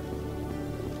explore?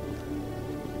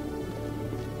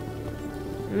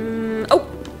 Oh,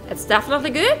 that's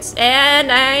definitely good.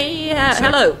 And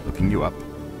hello. Looking you up.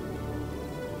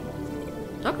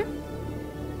 Okay.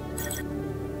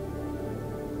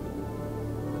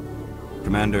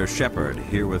 Commander Shepard,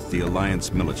 here with the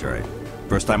Alliance military.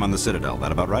 First time on the Citadel,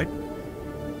 that about right?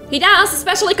 He does,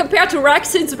 especially compared to Rex,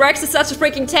 since Rex is such a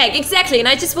freaking tank. Exactly, and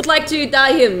I just would like to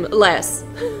die him less.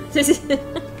 This is...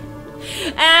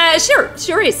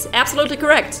 sure is. Absolutely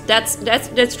correct.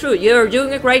 That's true. You're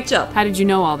doing a great job. How did you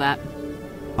know all that?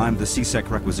 I'm the CSEC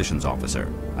requisitions officer.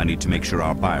 I need to make sure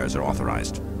our buyers are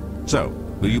authorized. So,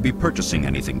 will you be purchasing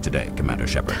anything today, Commander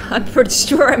Shepard? I'm pretty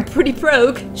sure I'm pretty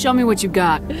broke. Show me what you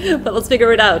got. Well, let's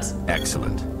figure it out.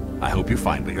 Excellent. I hope you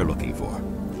find what you're looking for.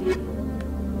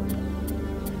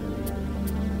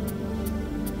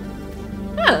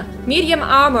 Huh. Medium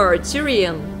armor,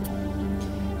 Tyrion.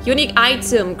 Unique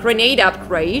item, grenade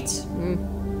upgrade.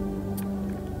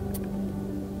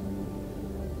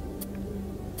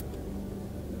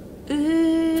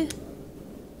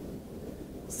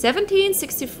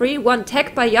 1763, 1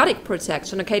 tech biotic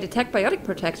protection. Okay, the tech biotic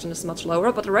protection is much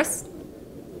lower, but the rest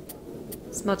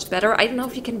is much better. I don't know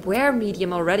if you can wear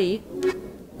medium already.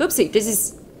 Oopsie, this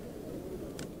is...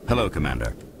 Hello,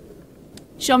 Commander.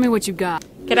 Show me what you got.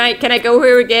 Can I go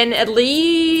here again at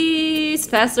least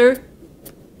faster?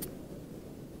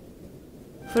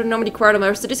 For the Normandy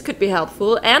Quartermaster, so this could be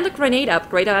helpful. And a grenade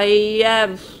upgrade,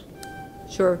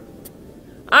 sure.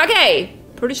 Okay,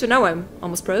 pretty sure now I'm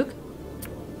almost broke.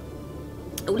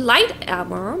 Light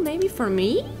armor, maybe for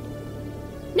me?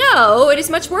 No, it is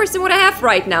much worse than what I have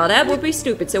right now. That would be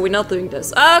stupid, so we're not doing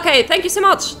this. Okay, thank you so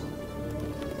much.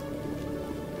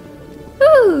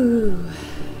 Ooh.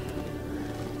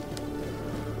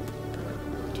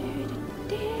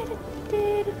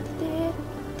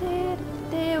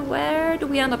 Where do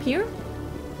we end up here?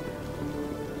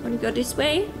 Want to go this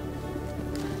way?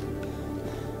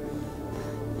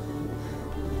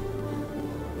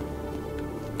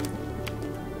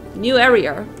 New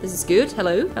area. This is good.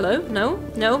 Hello? Hello? No?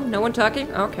 No? No one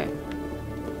talking? Okay.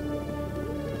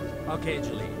 Okay,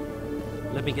 Julie.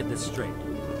 let me get this straight.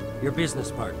 Your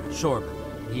business partner, Shorb,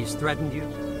 he's threatened you?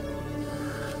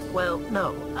 Well,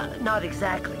 no, not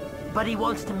exactly. But he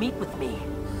wants to meet with me.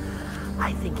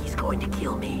 I think he's going to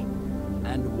kill me.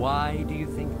 And why do you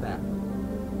think that?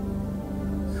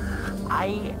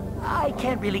 I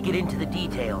can't really get into the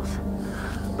details.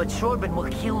 But Shorban will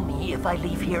kill me if I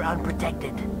leave here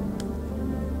unprotected.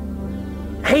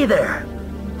 Hey there!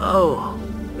 Oh,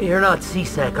 you're not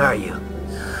C-Sec, are you?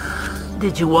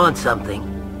 Did you want something?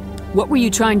 What were you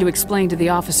trying to explain to the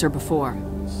officer before?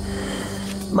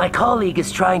 My colleague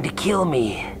is trying to kill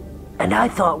me, and I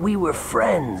thought we were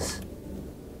friends.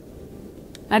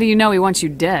 How do you know he wants you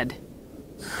dead?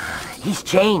 He's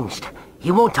changed.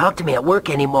 He won't talk to me at work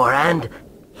anymore, and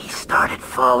he started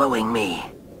following me.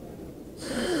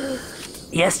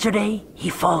 Yesterday, he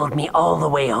followed me all the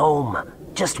way home,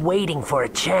 just waiting for a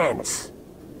chance.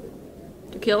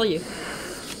 To kill you.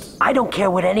 I don't care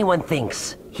what anyone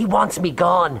thinks. He wants me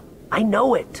gone. I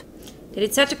know it. They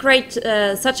did such a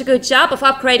good job of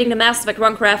upgrading the Mass Effect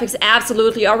 1 graphics.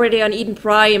 Absolutely, already on Eden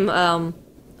Prime.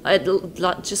 It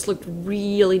just looked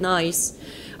really nice.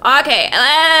 Okay,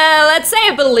 let's say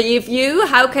I believe you.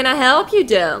 How can I help you,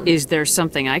 then? Is there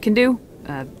something I can do?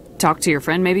 Talk to your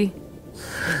friend, maybe?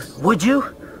 Would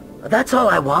you? That's all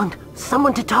I want.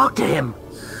 Someone to talk to him.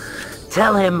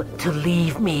 Tell him to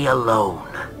leave me alone.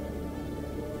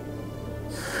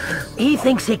 He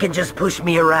thinks he can just push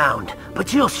me around,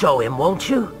 but you'll show him, won't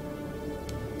you?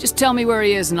 Just tell me where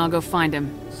he is and I'll go find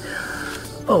him.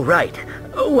 Oh, right.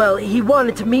 Well, he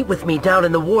wanted to meet with me down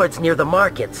in the wards near the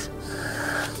markets.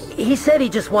 He said he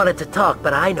just wanted to talk,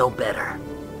 but I know better.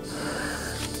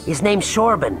 His name's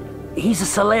Shorban. He's a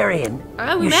Solarian.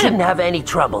 Oh, you shouldn't have any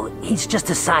trouble. He's just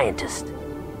a scientist.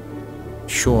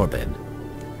 Shorban.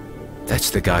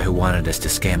 That's the guy who wanted us to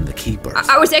scam the Keepers.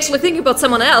 I was actually thinking about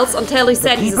someone else until he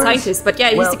said he's a scientist, but yeah,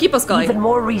 he's the Keepers guy. Even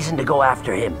more reason to go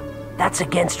after him. That's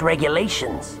against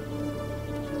regulations.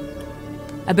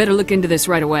 I better look into this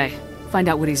right away. Find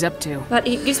out what he's up to. But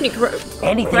he gives me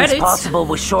Anything's credits. possible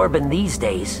with Shorban these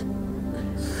days.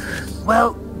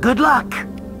 Well, good luck.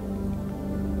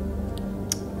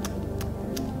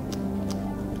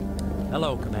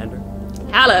 Hello, Commander.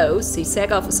 Hello,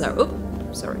 C-Sec officer. Oh,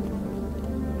 sorry.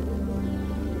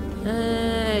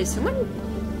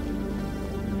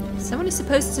 Someone is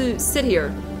supposed to sit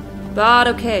here, but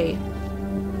okay.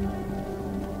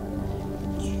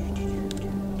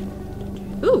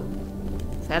 Ooh,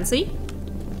 fancy.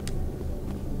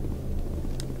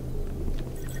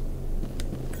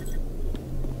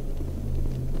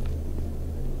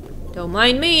 Don't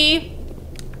mind me.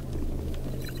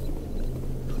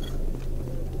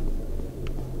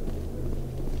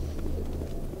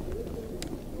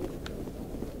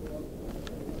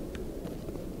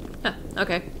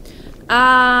 Okay.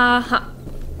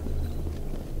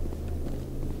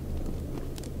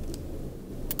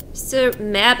 So,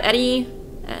 Matt, any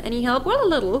help? Well, a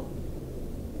little.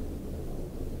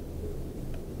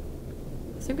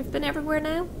 I think we've been everywhere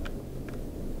now.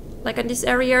 Like in this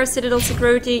area, Citadel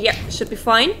security. Yeah, should be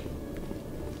fine.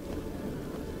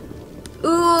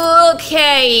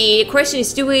 Okay. Question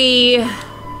is, do we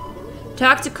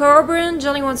talk to Corbin?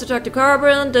 Johnny wants to talk to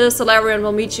Corbin. The Solarian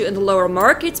will meet you in the lower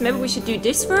markets. Maybe we should do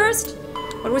this first.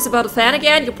 What was about the fan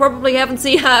again? You probably haven't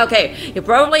seen. Okay, you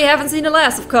probably haven't seen the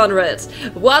last of Conrad.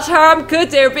 What harm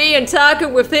could there be in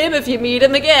talking with him if you meet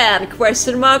him again?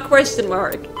 Question mark, question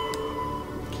mark.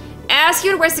 As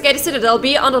you investigate the Citadel,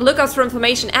 be on the lookout for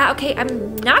information. Okay,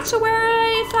 I'm not sure where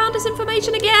I found this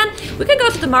information again. We can go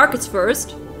to the markets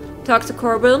first. Talk to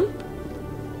Corbin.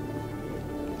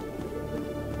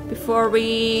 Before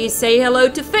we say hello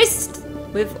to Fist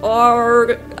with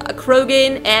our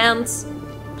Krogan and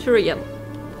Tyrion.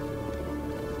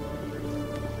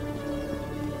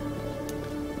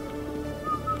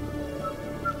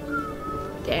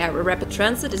 There, a rapid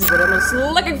transit is what I was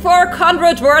looking for.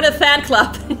 Conrad, we're the fan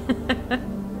club.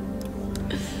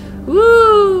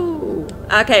 Woo!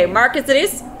 Okay, markets it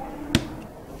is.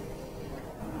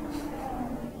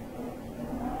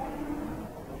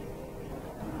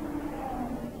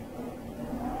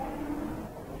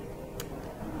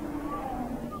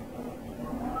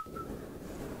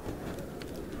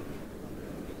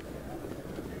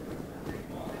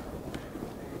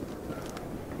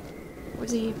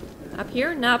 Was he up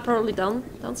here? No, probably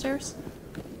downstairs.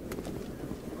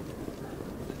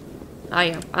 Ah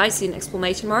yeah, I see an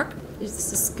exclamation mark.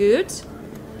 This is good.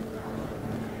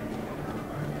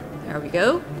 There we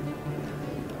go.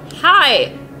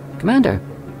 Hi! Commander,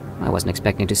 I wasn't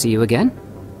expecting to see you again.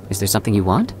 Is there something you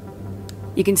want?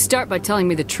 You can start by telling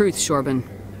me the truth, Shorban.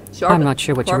 I'm not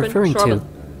sure what you're referring to.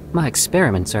 My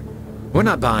experiments are... We're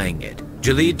not buying it.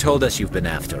 Jalid told us you've been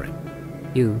after him.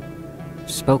 You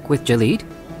spoke with Jalid?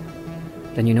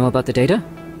 Then you know about the data?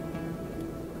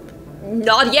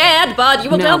 Not yet, but you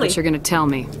will tell me. No, but you're gonna tell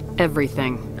me.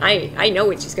 Everything. I know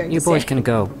what she's going to say. You boys can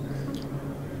go.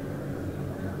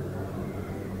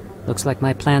 Looks like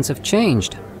my plans have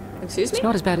changed. Excuse me? It's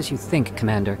not as bad as you think,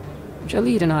 Commander.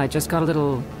 Jalid and I just got a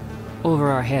little over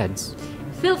our heads.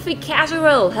 Filthy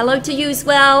casual. Hello to you as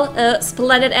well.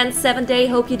 Splendid and 7 Day.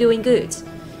 Hope you're doing good.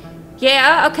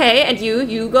 Yeah, okay. And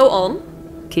you go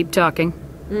on. Keep talking.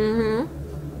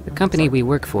 Mm-hmm. The company we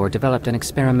work for developed an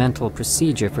experimental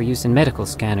procedure for use in medical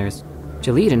scanners.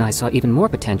 Jalid and I saw even more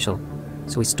potential,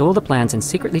 so we stole the plans and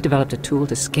secretly developed a tool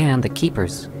to scan the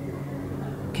Keepers.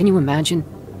 Can you imagine?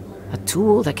 A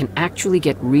tool that can actually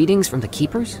get readings from the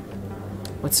Keepers?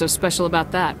 What's so special about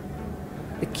that?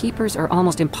 The Keepers are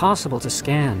almost impossible to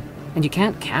scan, and you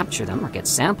can't capture them or get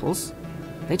samples.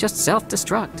 They just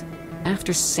self-destruct.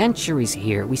 After centuries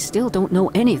here, we still don't know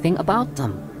anything about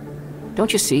them.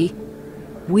 Don't you see?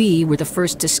 We were the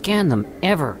first to scan them,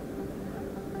 ever.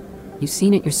 You've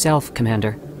seen it yourself,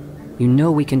 Commander. You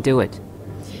know we can do it.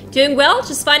 Doing well,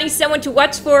 just finding someone to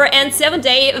watch for, and 7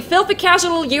 Day, filthy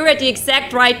casual, you're at the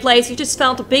exact right place. You just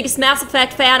found the biggest Mass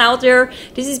Effect fan out there.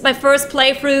 This is my first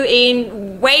playthrough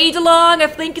in way too long. I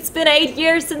think it's been 8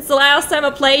 years since the last time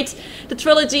I played the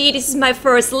trilogy. This is my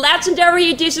first Legendary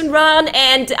Edition run,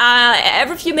 and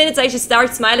every few minutes I just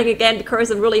start smiling again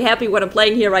because I'm really happy what I'm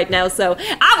playing here right now. So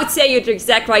I would say you're at the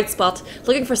exact right spot,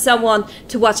 looking for someone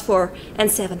to watch for,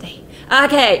 and 7 Day.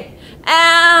 Okay.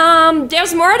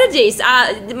 There's more to this.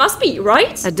 It must be,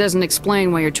 right? That doesn't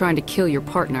explain why you're trying to kill your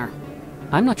partner.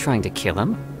 I'm not trying to kill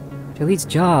him. Jalid's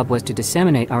job was to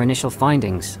disseminate our initial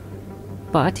findings.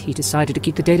 But he decided to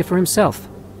keep the data for himself.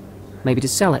 Maybe to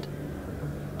sell it.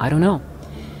 I don't know.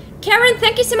 Karen,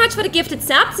 thank you so much for the gifted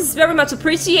subs. This is very much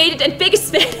appreciated, and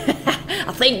biggest fan.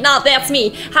 I think not, that's me.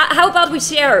 How about we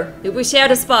share? We share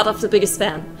the spot of the biggest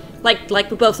fan. Like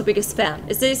we're both the biggest fan.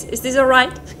 Is this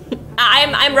alright?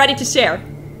 I'm ready to share.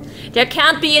 There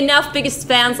can't be enough biggest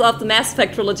fans of the Mass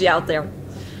Effect trilogy out there.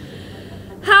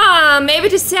 Maybe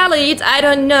to sell it, I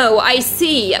don't know. I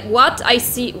see. What? I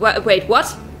see. Wait, what?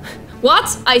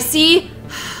 What? I see.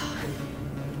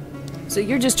 So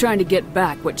you're just trying to get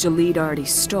back what Jalid already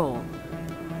stole.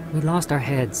 We lost our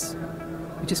heads.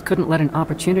 We just couldn't let an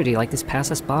opportunity like this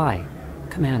pass us by.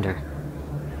 Commander,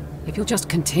 if you'll just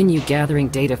continue gathering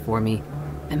data for me,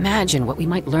 imagine what we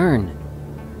might learn.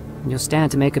 And you'll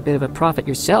stand to make a bit of a profit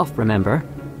yourself, remember?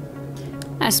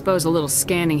 I suppose a little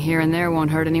scanning here and there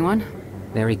won't hurt anyone.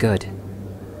 Very good.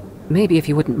 Maybe if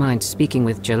you wouldn't mind speaking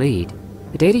with Jalid.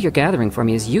 The data you're gathering for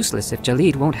me is useless if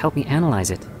Jalid won't help me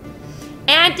analyze it.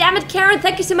 And damn it, Karen,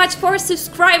 thank you so much for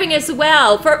subscribing as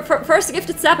well. First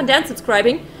gifted sub and then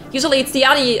subscribing. Usually it's the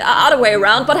other way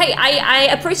around, but hey, I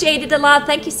appreciate it a lot.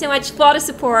 Thank you so much for the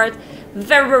support.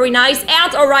 Very, very nice.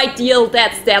 And alright, deal.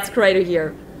 That's great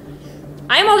here.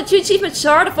 I am on the 2 achievement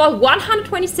short of all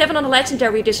 127 on the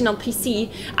Legendary Edition on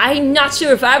PC. I'm not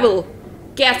sure if I will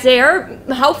get there.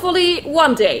 Hopefully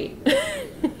one day.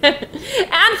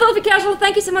 And Filthy Casual,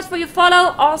 thank you so much for your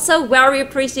follow. Also very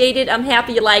appreciated. I'm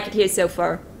happy you like it here so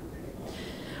far.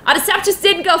 The sub just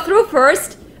didn't go through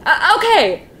first.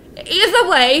 Okay. Either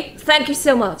way, thank you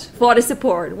so much for the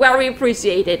support. Very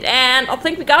appreciated. And I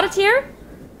think we got it here.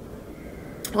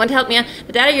 Want to help me?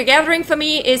 The data you're gathering for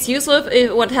me is useful.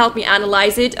 It won't help me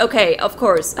analyze it. Okay, of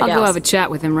course. I'll go have a chat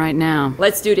with him right now.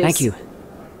 Let's do this. Thank you.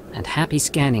 And happy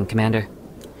scanning, Commander.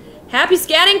 Happy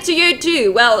scanning to you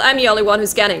too. Well, I'm the only one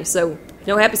who's scanning, so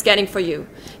no happy scanning for you.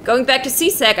 Going back to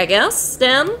CSEC, I guess,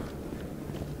 then.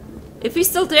 If he's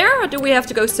still there, or do we have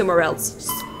to go somewhere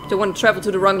else? Don't want to travel to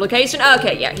the wrong location.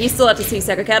 Okay, yeah, he's still at the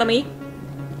CSEC Academy.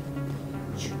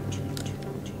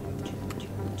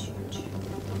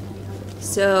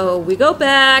 So we go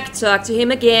back, talk to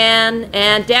him again,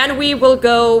 and then we will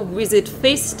go visit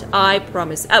Fist, I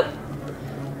promise. Oh,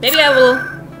 maybe I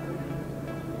will...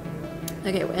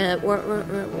 Okay,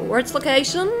 where's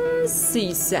location?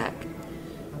 CSEC.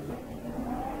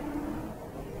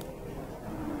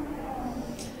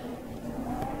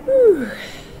 Whew.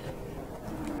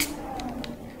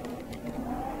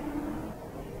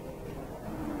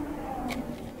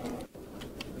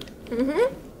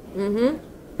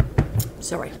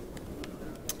 Sorry.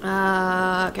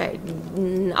 Okay.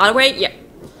 Other way? Yeah.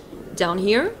 Down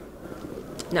here?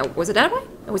 No, was it that way?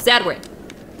 It was that way.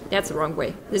 That's the wrong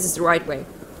way. This is the right way.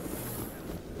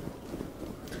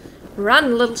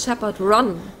 Run, little Shepard,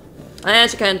 run.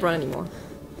 And you can't run anymore.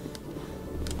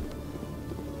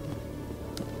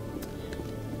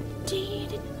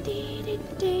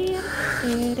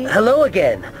 Hello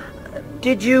again.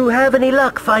 Did you have any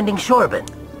luck finding Shorban?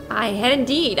 I had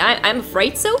indeed. I'm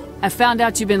afraid so. I found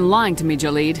out you've been lying to me,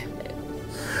 Jaleed.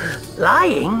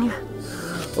 Lying?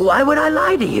 Why would I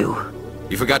lie to you?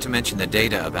 You forgot to mention the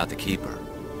data about the Keeper.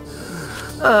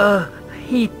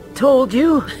 He told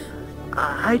you?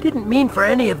 I didn't mean for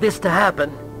any of this to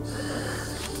happen.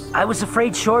 I was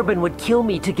afraid Shorban would kill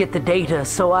me to get the data,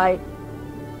 so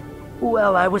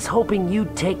well, I was hoping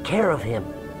you'd take care of him.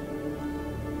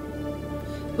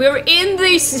 We're in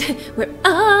this. We're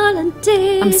all in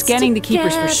this. I'm scanning the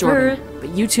Keepers for together. Shorban, but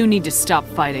you two need to stop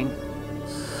fighting.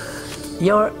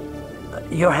 You're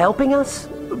helping us?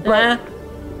 But,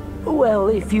 well,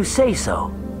 if you say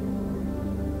so.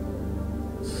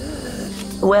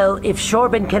 Well, if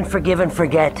Shorban can forgive and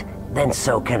forget, then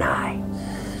so can I.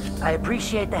 I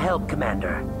appreciate the help,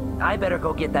 Commander. I better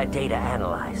go get that data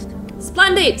analyzed.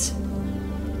 Splendid!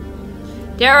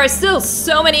 There are still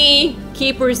so many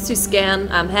Keepers to scan,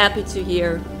 I'm happy to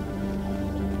hear.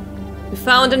 We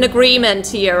found an agreement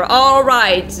here.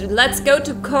 Alright, let's go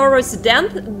to Chorus then.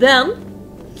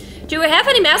 Do we have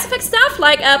any Mass Effect stuff?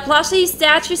 Like plushie,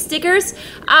 statue, stickers?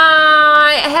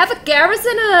 I have a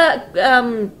garrison,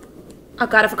 oh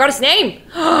god, I forgot his name!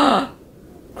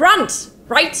 Grunt!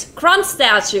 Right, Grunt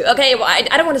statue. Okay, well, I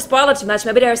don't want to spoil it too much.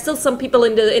 Maybe there are still some people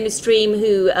in the stream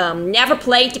who never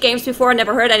played the games before,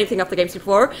 never heard anything of the games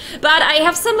before. But I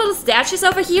have some little statues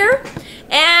over here,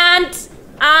 and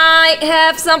I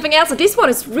have something else. And this one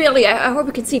is really, I hope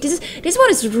you can see. This one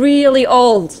is really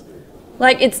old.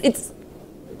 Like it's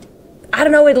I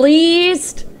don't know, at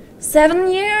least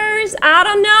 7 years. I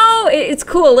don't know. It's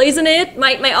cool, isn't it?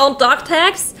 My old dog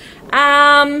tags.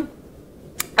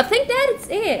 I think that's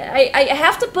it. I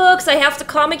have the books, I have the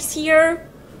comics here,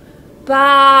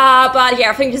 but yeah,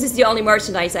 I think this is the only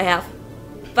merchandise I have.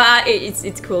 But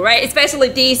it's cool, right? Especially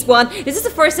these one. This is the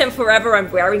first time forever I'm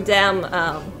wearing them.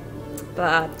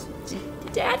 But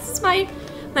that's my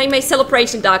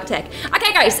celebration dog tag.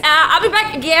 Okay, guys, I'll be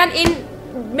back again in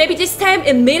maybe this time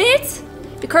a minute,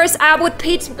 because I would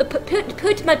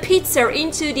put my pizza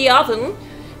into the oven.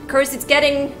 Because it's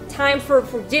getting time for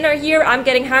dinner here. I'm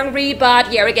getting hungry,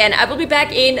 but yeah, again, I will be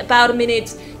back in about a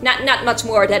minute. Not much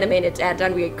more than a minute, and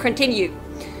then we continue.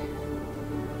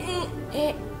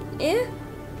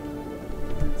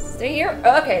 Stay here?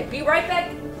 Okay, be right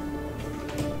back.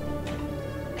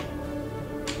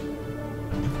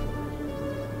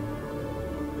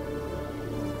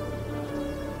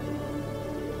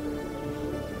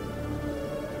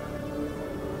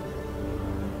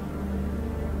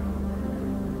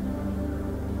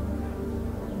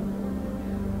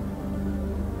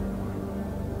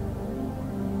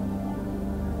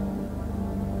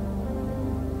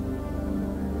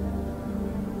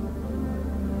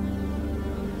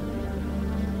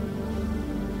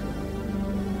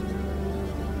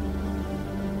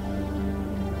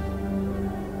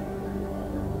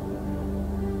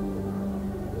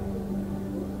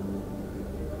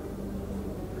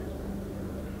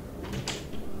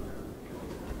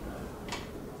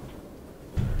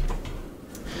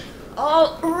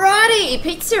 Alrighty,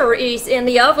 pizza is in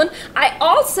the oven. I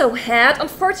also had,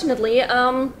 unfortunately,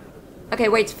 okay,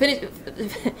 wait,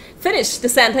 finish the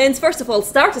sentence. First of all,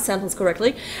 start the sentence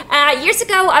correctly. Years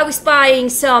ago, I was buying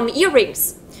some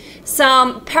earrings.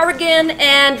 Some Paragon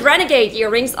and Renegade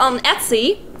earrings on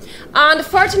Etsy.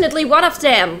 Unfortunately, one of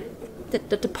them,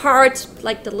 the part,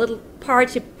 like the little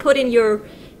part you put in your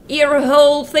ear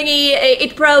hole thingy,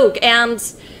 it broke, and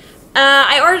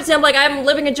I ordered them, like I'm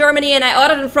living in Germany and I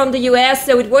ordered them from the US,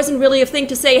 so it wasn't really a thing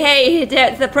to say, hey,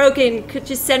 they're broken, could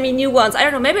you send me new ones? I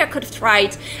don't know, maybe I could have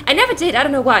tried. I never did, I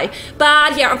don't know why.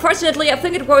 But yeah, unfortunately, I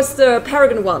think it was the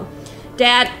Paragon one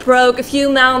that broke a few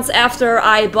months after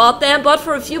I bought them, but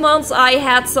for a few months I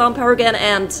had some Paragon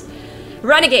and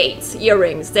Renegade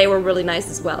earrings. They were really nice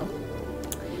as well.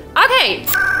 Okay,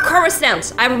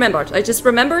 Coruscant, I remembered, I just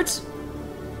remembered.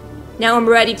 Now I'm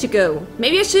ready to go.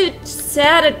 Maybe I should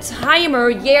set a timer,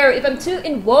 yeah, if I'm too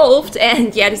involved,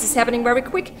 and yeah, this is happening very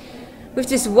quick with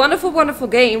this wonderful, wonderful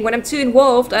game. When I'm too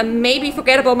involved, I maybe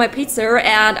forget about my pizza,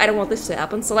 and I don't want this to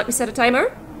happen, so let me set a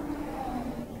timer.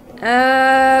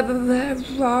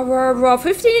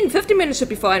 15 minutes should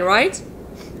be fine, right?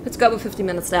 Let's go with 15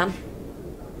 minutes then.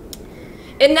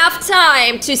 Enough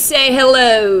time to say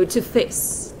hello to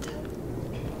Fist,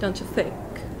 don't you think?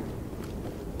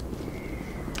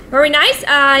 Very nice.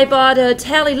 I bought a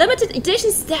Tally limited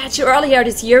edition statue earlier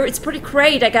this year. It's pretty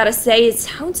great, I gotta say. It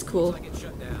sounds cool.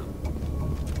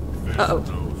 Uh-oh.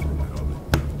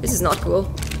 This is not cool.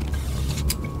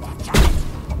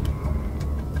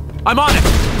 I'm on it!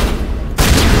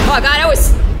 Oh god, that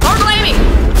was horrible aiming!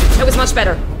 That was much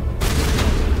better.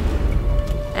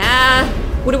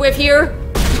 What do we have here?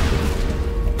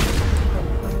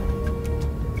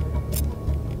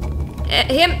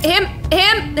 Him!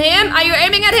 Are you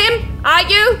aiming at him? Are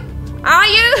you?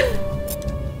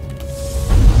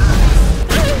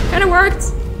 Kinda worked.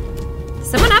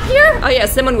 Someone up here? Oh yeah,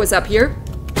 someone was up here.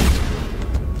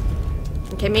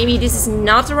 Okay, maybe this is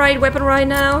not the right weapon right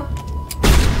now.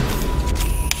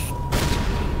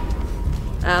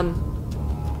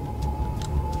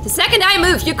 The second I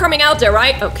move, you're coming out there,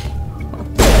 right? Okay.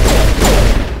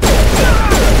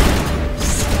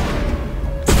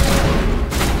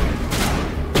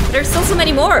 There's still so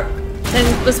many more. And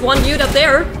there's one dude up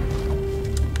there.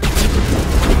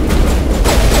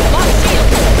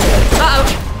 Uh-oh.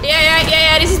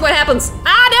 Yeah, this is what happens.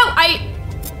 Ah, no,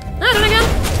 not it again.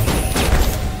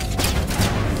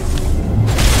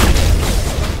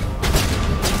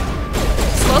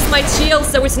 Just lost my shield,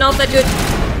 so it's not that good.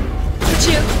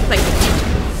 Shield. Thank you.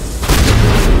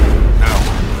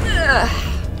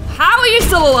 How are you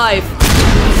still alive?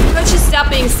 Why don't you stop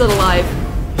being still alive?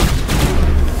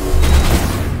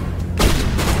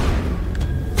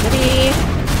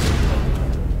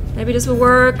 Maybe this will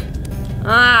work.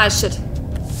 Ah, shit.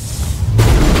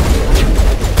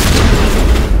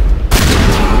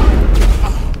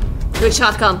 Good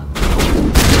shotgun.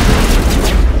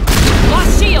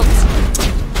 Lost shields.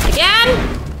 Again?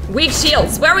 Weak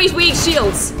shields. Very weak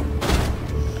shields.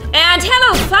 And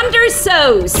hello, Thunder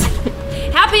Sows.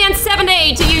 Happy and 7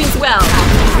 day to you as well.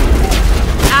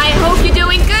 I hope you're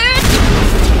doing good.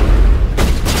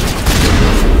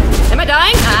 Am I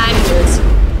dying? I'm good.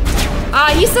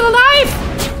 He's still alive!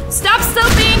 Stop still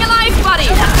being alive, buddy!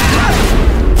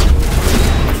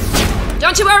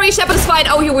 Don't you worry, Shepard is fine.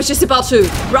 Oh, he was just about to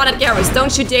run at Garrus.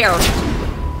 Don't you dare.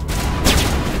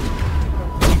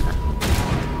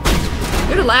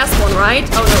 You're the last one, right?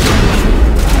 Oh, no.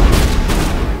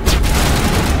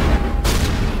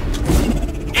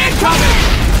 Incoming!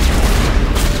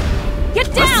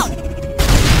 Get down!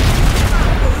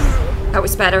 That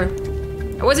was better.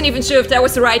 I wasn't even sure if that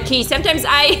was the right key. Sometimes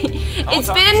it's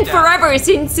been forever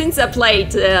since I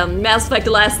played Mass Effect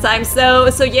the last time, so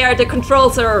yeah, the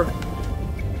controls are...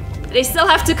 They still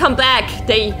have to come back.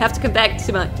 They have to come back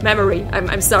to my memory.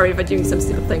 I'm sorry if I'm doing some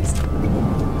stupid things.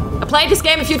 I played this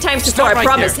game a few times before, I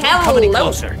promise.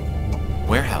 Hello!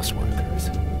 Warehouse workers.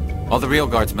 All the real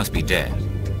guards must be dead.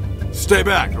 Stay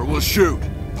back or we'll shoot.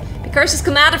 Curses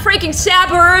Commander freaking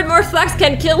Shepard! More thugs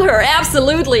can kill her,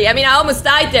 absolutely. I mean, I almost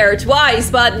died there twice,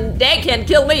 but they can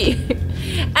kill me.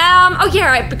 Oh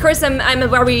yeah, because I'm a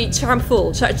very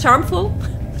charmful?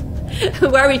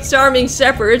 Very charming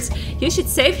Shepard. You should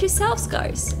save yourselves,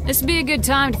 guys. This would be a good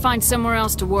time to find somewhere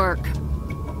else to work.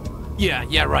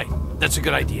 Yeah, right. That's a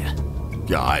good idea.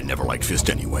 Yeah, I never liked Fist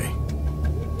anyway.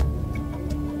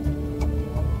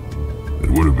 It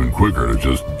would have been quicker to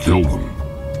just kill them.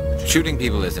 Shooting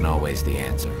people isn't always the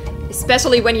answer.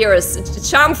 Especially when you're as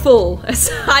charmful as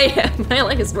I am. I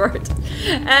like his word.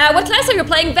 What class are you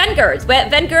playing? Vanguard. Well,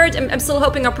 Vanguard, I'm still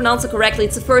hoping I pronounce it correctly.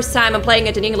 It's the first time I'm playing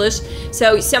it in English,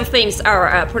 so some things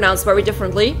are pronounced very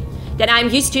differently than I'm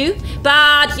used to.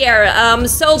 But yeah,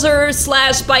 soldier /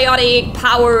 biotic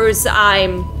powers,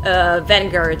 I'm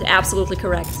Vanguard. Absolutely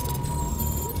correct.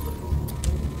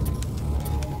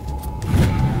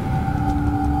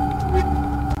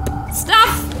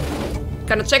 Stuff!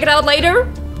 Gonna check it out later.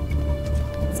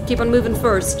 Let's keep on moving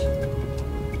first.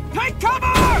 Take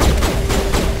cover!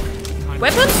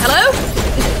 Weapon? Hello?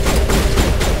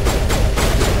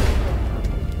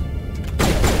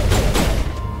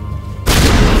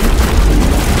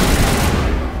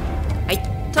 I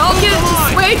told you to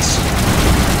switch!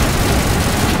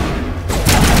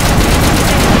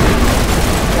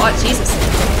 What? Jesus.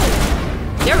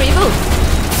 You're evil.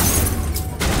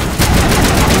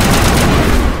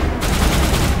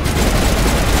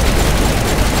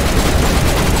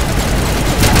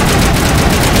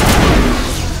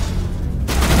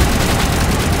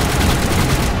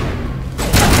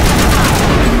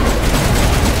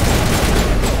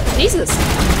 Jesus,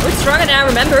 we're stronger than I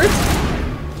remembered.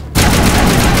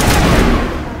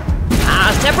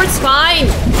 Ah, Shepard's fine.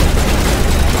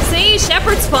 See,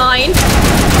 Shepard's fine.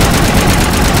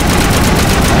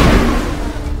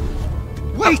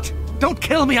 Wait! Don't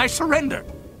kill me, I surrender!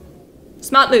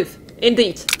 Smart move,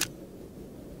 indeed.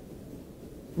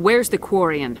 Where's the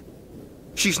Quarian?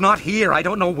 She's not here. I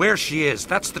don't know where she is.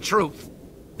 That's the truth.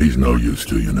 He's no use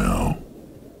to you now.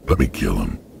 Let me kill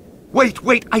him.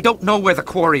 Wait, I don't know where the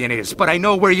Quarian is, but I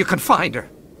know where you can find her.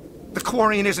 The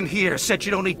Quarian isn't here, said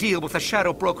you'd only deal with the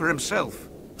Shadow Broker himself.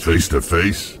 Face to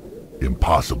face?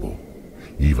 Impossible.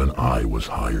 Even I was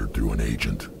hired through an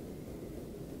agent.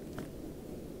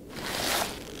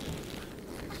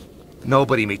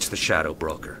 Nobody meets the Shadow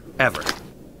Broker, ever.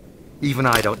 Even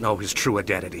I don't know his true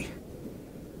identity.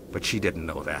 But she didn't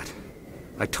know that.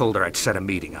 I told her I'd set a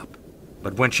meeting up.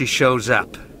 But when she shows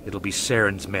up, it'll be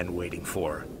Saren's men waiting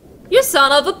for her. You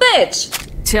son of a bitch!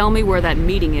 Tell me where that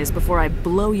meeting is before I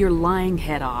blow your lying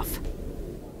head off.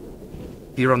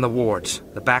 Here on the wards,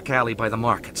 the back alley by the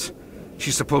markets.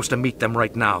 She's supposed to meet them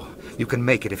right now. You can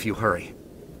make it if you hurry.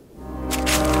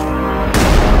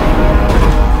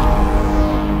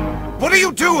 What are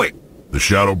you doing? The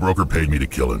Shadow Broker paid me to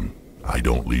kill him. I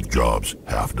don't leave jobs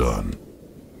half done.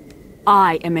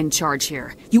 I am in charge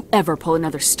here. You ever pull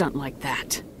another stunt like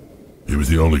that? It was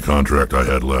the only contract I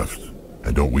had left.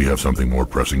 And don't we have something more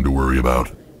pressing to worry about?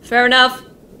 Fair enough.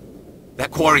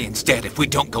 That Quarian's dead if we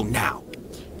don't go now.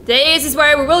 This is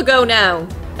where we will go now.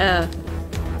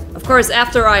 Of course,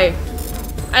 after I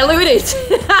loot it.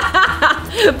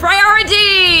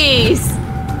 Priorities!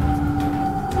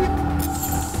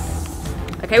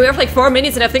 Okay, we have like 4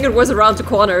 minutes and I think it was around the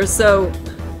corner, so...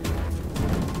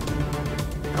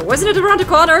 Wasn't it around the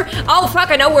corner? Oh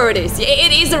fuck, I know where it is.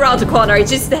 It is around the corner. You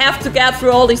just have to get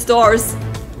through all these doors.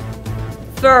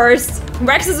 First.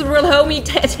 Rex is a real homie,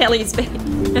 Telly's baby.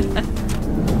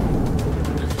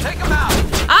 Take him out!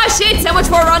 Ah shit, so much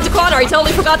for around the corner. I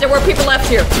totally forgot there were people left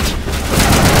here.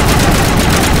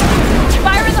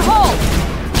 Fire in the hole!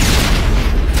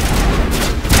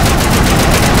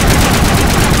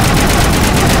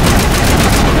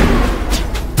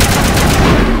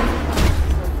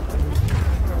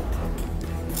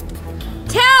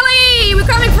 Telly! We're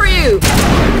coming for you!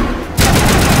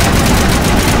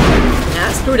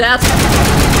 Nah, screw that.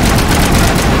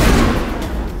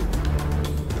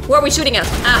 Who are we shooting at?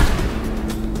 Ah.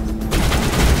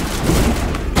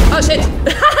 Oh shit.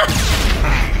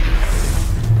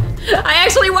 I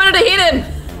actually wanted to hit him.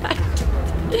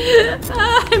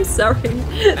 I'm sorry.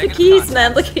 The keys,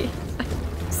 man. The keys.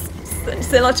 I'm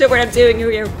still not sure what I'm doing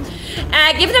here.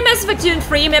 Given the Mass Effect 2 and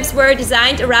 3 maps were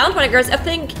designed around Wanagers, I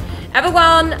think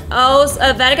everyone owes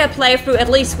a Vanguard playthrough at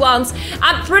least once.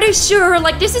 I'm pretty sure,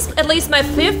 like, this is at least my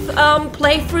 5th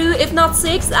playthrough, if not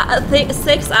 6th. I think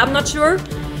 6th, I'm not sure.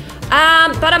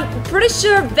 But I'm pretty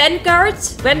sure Vanguard,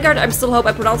 I still hope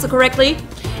I pronounce it correctly.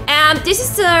 And this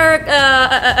is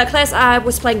a class I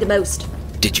was playing the most.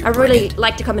 Did you I really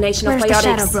like the combination of biotics the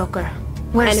Shadow Broker?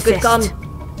 Where's and a good gun.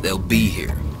 They'll be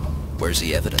here. Where's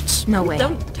the evidence? No way.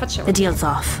 Don't touch her. The deal's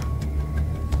off.